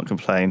pea. Can't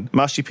complain.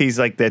 Mushy peas,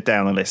 like they're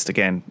down the list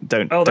again.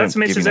 Oh, that's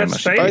don't give Mrs. me no F's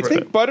mushy favourite. I peas,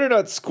 think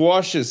butternut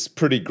squash is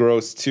pretty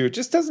gross too. It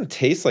just doesn't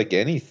taste like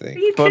anything. Are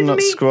you kidding Butternut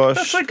me? squash.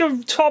 That's like a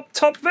top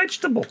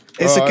vegetable.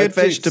 but it's a I good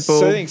think-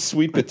 vegetable. I think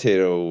sweet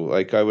potato.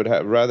 Like I would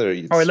rather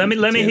eat. All right, let me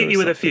sweet hit potato you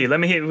with or a few. Let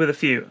me hit you with a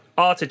few.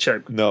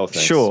 Artichoke. No,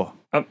 thanks. Sure.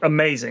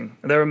 Amazing.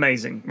 They're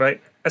amazing,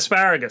 right?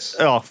 Asparagus.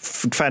 Oh,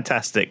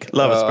 fantastic.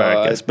 Love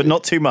asparagus, but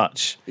not too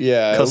much.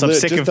 Yeah, Because I'm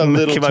sick just of a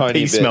little making my tiny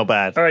peas bit. smell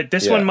bad. All right,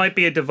 this Yeah. one might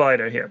be a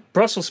divider here.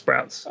 Brussels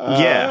sprouts.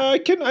 Yeah. I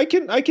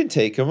can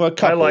take them. A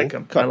couple. like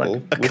 'em. I like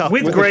 'em. A couple.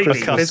 With With gravy.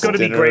 Christmas There's got to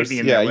be dinners. gravy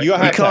in Yeah, there. right? you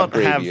have You to have can't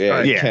gravy. have,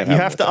 Yeah, you can't you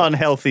have have to without.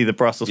 unhealthy the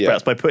Brussels Yeah.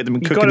 sprouts by putting them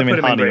and You cooking gotta them in put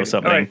 'em in honey or gravy.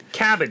 something. All right,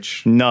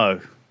 cabbage. No.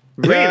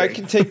 Really? Yeah, I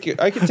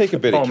can take a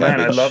bit Oh of man,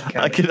 cabbage. I love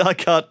cabbage.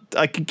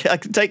 I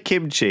can take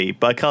kimchi,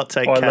 but I can't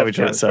take Oh, I love cabbage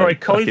on cabbage. its own. All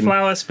right, Fucking-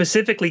 cauliflower,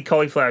 specifically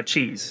cauliflower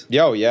cheese.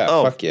 Oh yeah,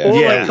 Oh, fuck yeah. Or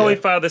Yeah. like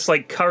cauliflower that's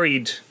like curry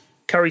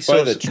by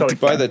sauce the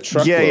cauliflower.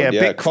 truckload. Yeah, Yeah,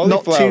 bit,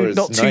 cauliflower is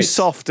not too nice.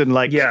 soft and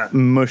like Yeah.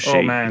 mushy.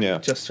 Oh man, Yeah.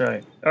 just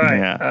right. All right,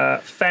 Yeah.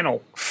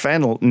 fennel.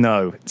 Fennel,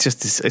 no, it's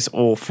just it's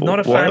awful. Not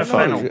a What fan the of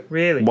fuck? fennel,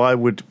 really.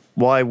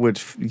 Why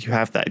would you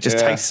have that? It just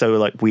Yeah. tastes so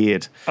like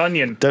weird.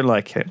 Onion. Don't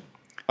like it.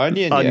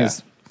 Onion.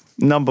 Onions,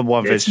 number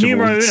one It's vegetable.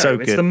 numero uno. So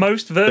It's good. the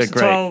most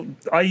versatile.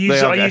 I use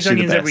They are onions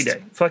actually the every best.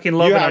 day. Fucking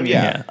love You an have- onion.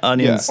 yeah. Yeah,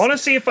 onions.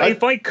 Honestly, if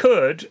I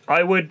could,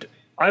 I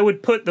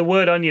would put the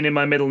word onion in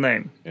my middle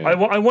name. I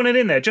want it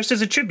in there just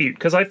as a tribute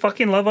because I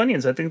fucking love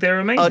onions. I think they're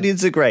amazing.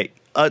 Onions are great.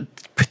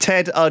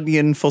 Ted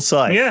Onion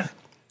Forsyth. Yeah.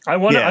 I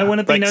want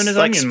to be like, known as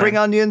like onion spring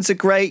man. onions are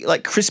great,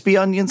 like crispy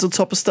onions on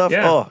top of stuff.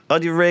 Yeah. Oh,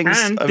 onion rings.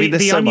 And I mean, the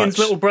there's so onion's much.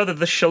 little brother,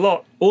 the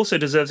shallot, also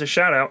deserves a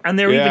shout out. And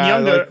they're even Yeah,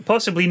 younger, like-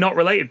 possibly not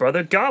related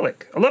brother,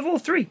 garlic. I love all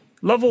three.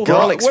 Love all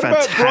Garlic's What about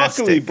broccoli?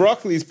 fantastic.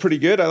 Broccoli's pretty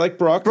good. I like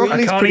broccoli.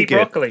 Broccoli's I can't pretty eat good.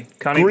 broccoli.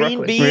 Can't eat Green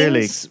broccoli.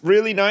 beans,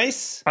 really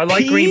nice. I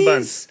like green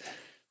buns.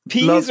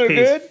 Peas Love are peas.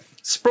 good.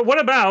 What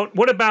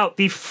about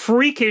the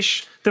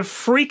freakish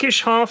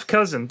half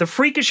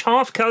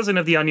cousin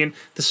of the onion,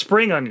 the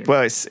spring onion?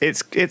 Well,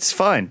 it's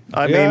fine.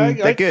 I Yeah, mean,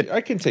 they're good.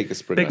 I can take a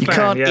spring Big onion. You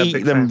fan. can't Yeah, eat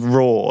big them fan.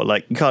 raw.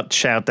 Like, you can't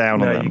chow down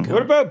No, on you them. can't.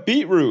 What about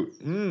beetroot?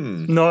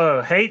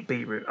 No, hate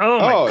beetroot. Oh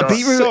my Oh, god.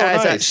 Beetroot so is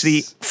nice.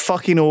 actually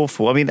fucking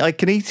awful. I mean, I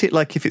can eat it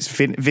like if it's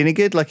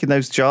vinegared, like in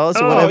those jars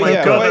or Oh, whatever. Oh my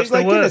yeah, God, well, that's the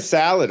like in a worst.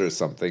 salad or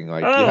something.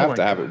 Like Oh you have my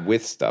to have God. it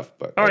with stuff.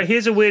 But All right,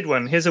 here's a weird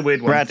one.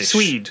 Radish.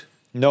 Swede.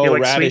 no, You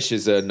like radish sweet?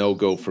 is a no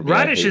go for me. I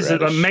Radish hate is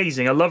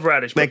amazing. I love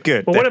radish. They're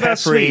good. But They're what about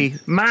peppery. Swede?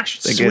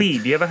 Mashed They're good.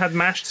 Swede. You ever had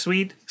mashed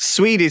Swede?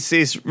 Swede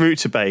is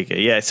rutabaga.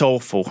 Yeah, it's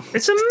awful.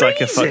 It's like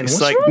amazing. it's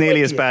What's like wrong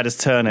nearly with as you? bad as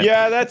turnip.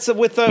 Yeah, that's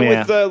with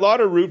Yeah. a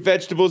lot of root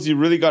vegetables. You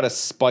really got to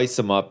spice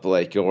them up,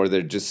 like, or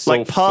they're just so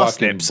Like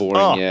parsnips. fucking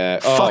boring. Oh, yeah,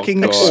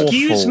 fucking God. awful.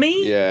 Excuse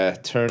me? Yeah,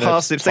 turnips,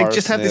 Parsnips. They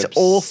just have this parsnips.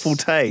 awful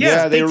taste.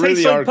 Yeah, they taste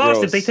really like are parsnip.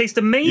 gross. They taste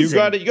amazing.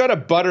 You got to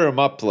butter them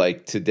up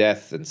like to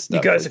death and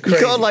stuff. You guys are Like, You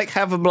crazy. gotta like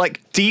have them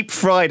like deep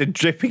fried and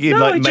dripping in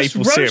No, like just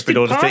maple syrup roasted in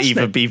order to parsnip.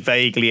 even be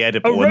vaguely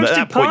edible. A And at roasted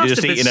that point, you're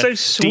just parsnip eating is a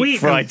so sweet deep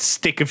fried and-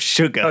 stick of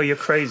sugar. Oh, you're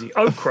crazy.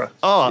 Okra.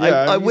 Oh,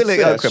 Yeah, I will eat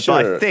yeah, okra, but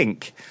sure.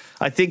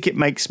 I think it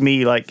makes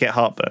me like get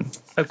heartburn.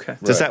 Okay.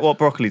 Does that what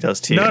broccoli does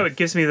to you? No, it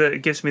gives me the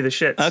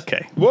shits.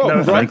 Okay. Whoa,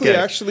 No, broccoli okay.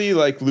 actually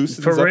like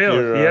loosens For up real.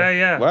 your.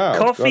 Yeah. Wow,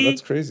 Coffee, God,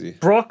 that's crazy.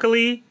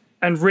 broccoli,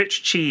 and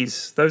rich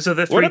cheese. Those are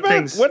the three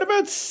things. What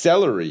about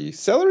celery?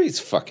 Celery's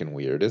fucking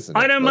weird, isn't it?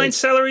 I don't mind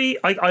celery.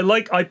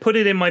 I put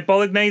it in my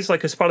bolognese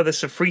like as part of the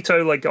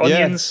sofrito, like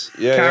onions,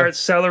 yeah. carrots,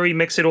 celery,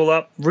 mix it all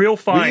up. Real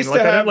fine. used Like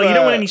to I don't have, like you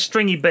don't want any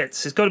stringy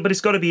bits. It's got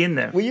to be in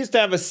there. We used to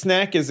have a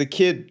snack as a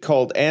kid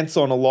called ants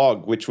on a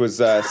log, which was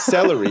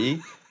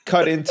celery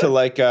cut into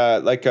like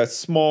a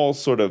small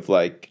sort of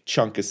like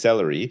chunk of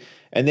celery,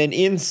 and then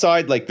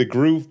inside like the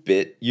groove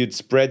bit, you'd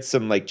spread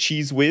some like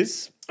cheese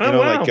whiz. You Oh, know,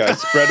 wow. like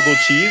spreadable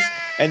cheese,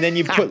 and then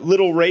you put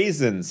little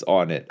raisins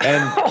on it,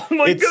 and Oh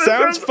my it God,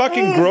 sounds that's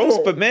fucking awful. gross,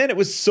 but man, it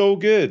was so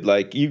good.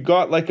 Like you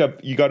got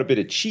a bit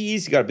of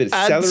cheese, you got a bit of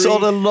Ants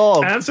celery. on a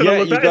log. Answer Yeah,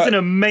 that you is got- an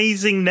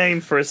amazing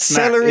name for a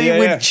snack. Celery Yeah,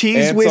 with yeah.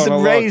 cheese Ants whiz on a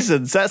and log.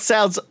 raisins. That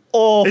sounds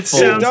awful. It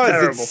sounds It does.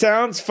 terrible. It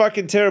sounds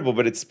fucking terrible,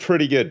 but it's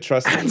pretty good.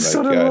 Trust me. Ants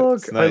on a log.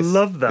 it's nice. I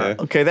love that.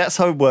 Yeah. Okay, that's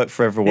homework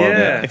for everyone.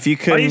 Yeah. If you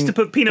can, I used to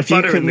put peanut if you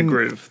butter in the can-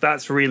 groove.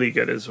 That's really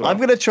good as well. I'm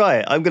gonna try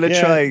it. I'm gonna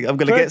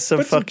get some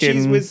put fucking.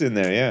 cheese whiz in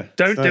there. Yeah,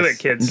 Don't It's do nice. it,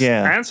 kids.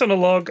 Yeah. Ants on a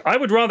log. I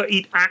would rather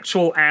eat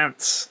actual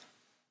ants.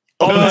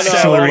 on No, a no,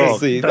 celery.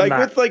 honestly, than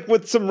like that.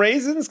 with some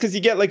raisins, because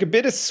you get like a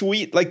bit of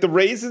sweet, like the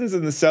raisins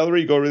and the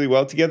celery go really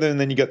well together, and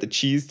then you got the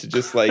cheese to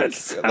just like That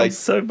sounds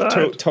so bad.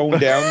 tone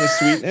down the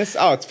sweetness.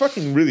 Oh, it's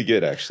fucking really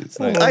good, actually. It's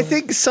nice. I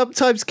think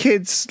sometimes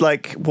kids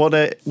like want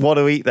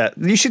to eat that.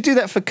 You should do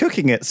that for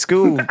cooking at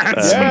school.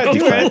 yeah, do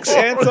folks.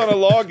 ants on a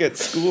log at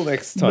school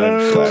next time.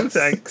 No, Class.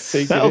 thanks.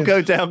 Take it That'll in.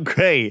 go down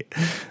great.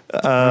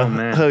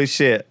 man. Holy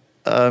shit.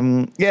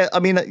 Yeah, I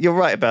mean, you're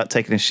right about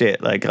taking a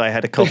shit. Like, I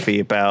had a coffee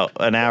about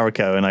an hour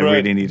ago, and I Right.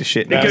 really need a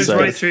shit now. It goes so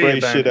right through spray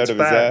you, man. shit out It's of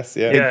his bad. ass,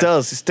 yeah. It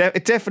does.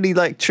 It definitely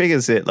like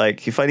triggers it.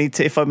 Like,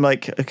 if I'm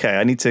like, okay,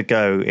 I need to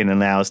go in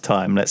an hour's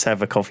time. Let's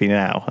have a coffee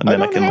now, and I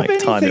then I don't can have like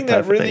time anything it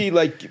that perfectly. really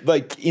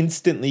like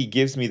instantly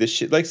gives me the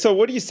shit. Like, so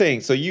what are you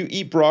saying? So you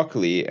eat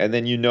broccoli and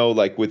then you know,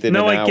 like within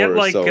No, an hour I get or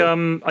like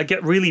so. I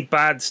get really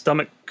bad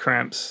stomach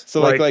cramps.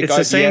 So, like it's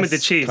the same with the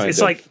IBS cheese. kind It's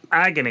of. like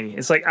agony.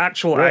 It's like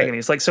actual Right. agony.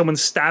 It's like someone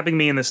stabbing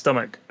me in the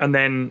stomach, and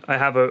then I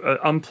have a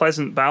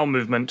unpleasant bowel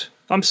movement.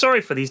 I'm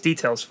sorry for these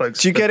details,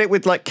 folks. Do you get it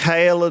with like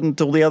kale and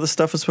all the other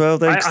stuff as well?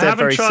 Though, I 'Cause they're haven't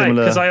very tried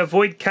similar. because I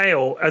avoid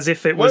kale as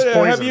if it was What,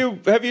 poison.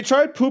 have you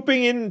tried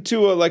pooping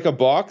into a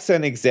box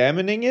and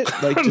examining it,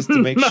 like just to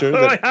make No, sure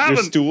I that your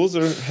haven't. stools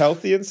are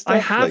healthy and stuff? I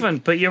Like,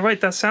 haven't, but you're right.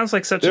 That sounds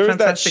like such there a was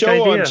that fantastic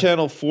show idea. on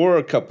Channel 4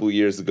 a couple of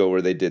years ago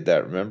where they did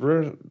that.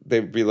 Remember?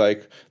 They'd be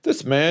like,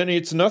 "This man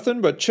eats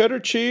nothing but cheddar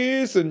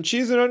cheese and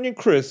cheese and onion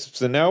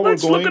crisps, and now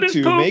Let's we're look going at his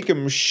to poop." make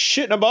him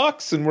shit in a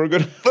box, and we're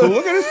going to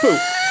look at his poop."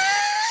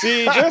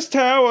 See just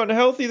how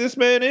unhealthy this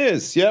man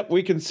is. Yep,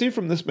 we can see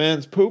from this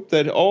man's poop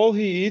that all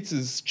he eats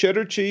is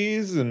cheddar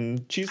cheese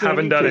and cheese and Haven't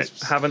onion done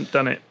crisps. it. Haven't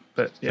done it.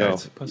 But yeah, No.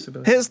 it's a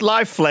possibility. His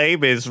life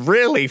flame is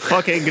really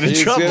fucking in It's,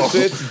 trouble.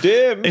 it's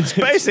dim. It's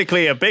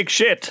basically a big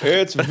shit.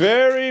 It's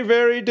very,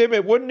 very dim.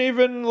 It wouldn't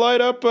even light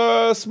up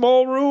a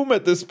small room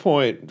at this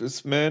point.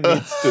 This man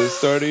needs to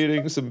start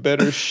eating some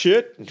better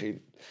shit. He's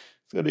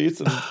got to eat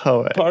some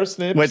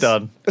parsnips. We're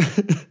done.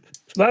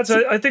 Lads,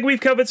 I think we've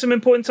covered some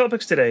important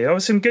topics today. That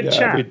was some good Yeah,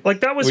 chat.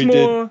 Like that was we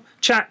more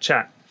chat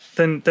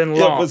than Yeah,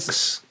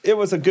 larks. it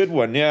was a good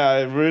one. Yeah,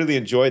 I really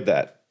enjoyed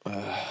that.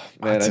 Man,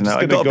 I don't know.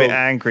 I got a bit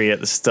angry at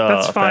the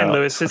start. That's fine, about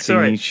Lewis, it's fucking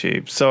all right.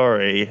 YouTube.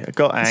 Sorry, I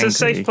got angry. It's a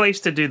safe place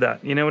to do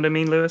that. You know what I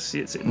mean, Lewis?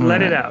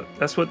 Let it out.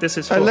 That's what this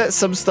is for. I let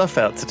some stuff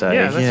out today.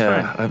 Yeah,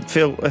 that's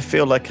fine. I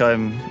feel like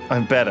I'm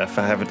better for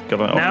having got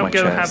it off Now my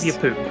go chest. have your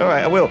poop. All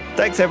right, I will.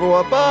 Thanks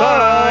everyone. Bye.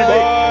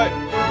 Bye.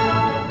 Bye.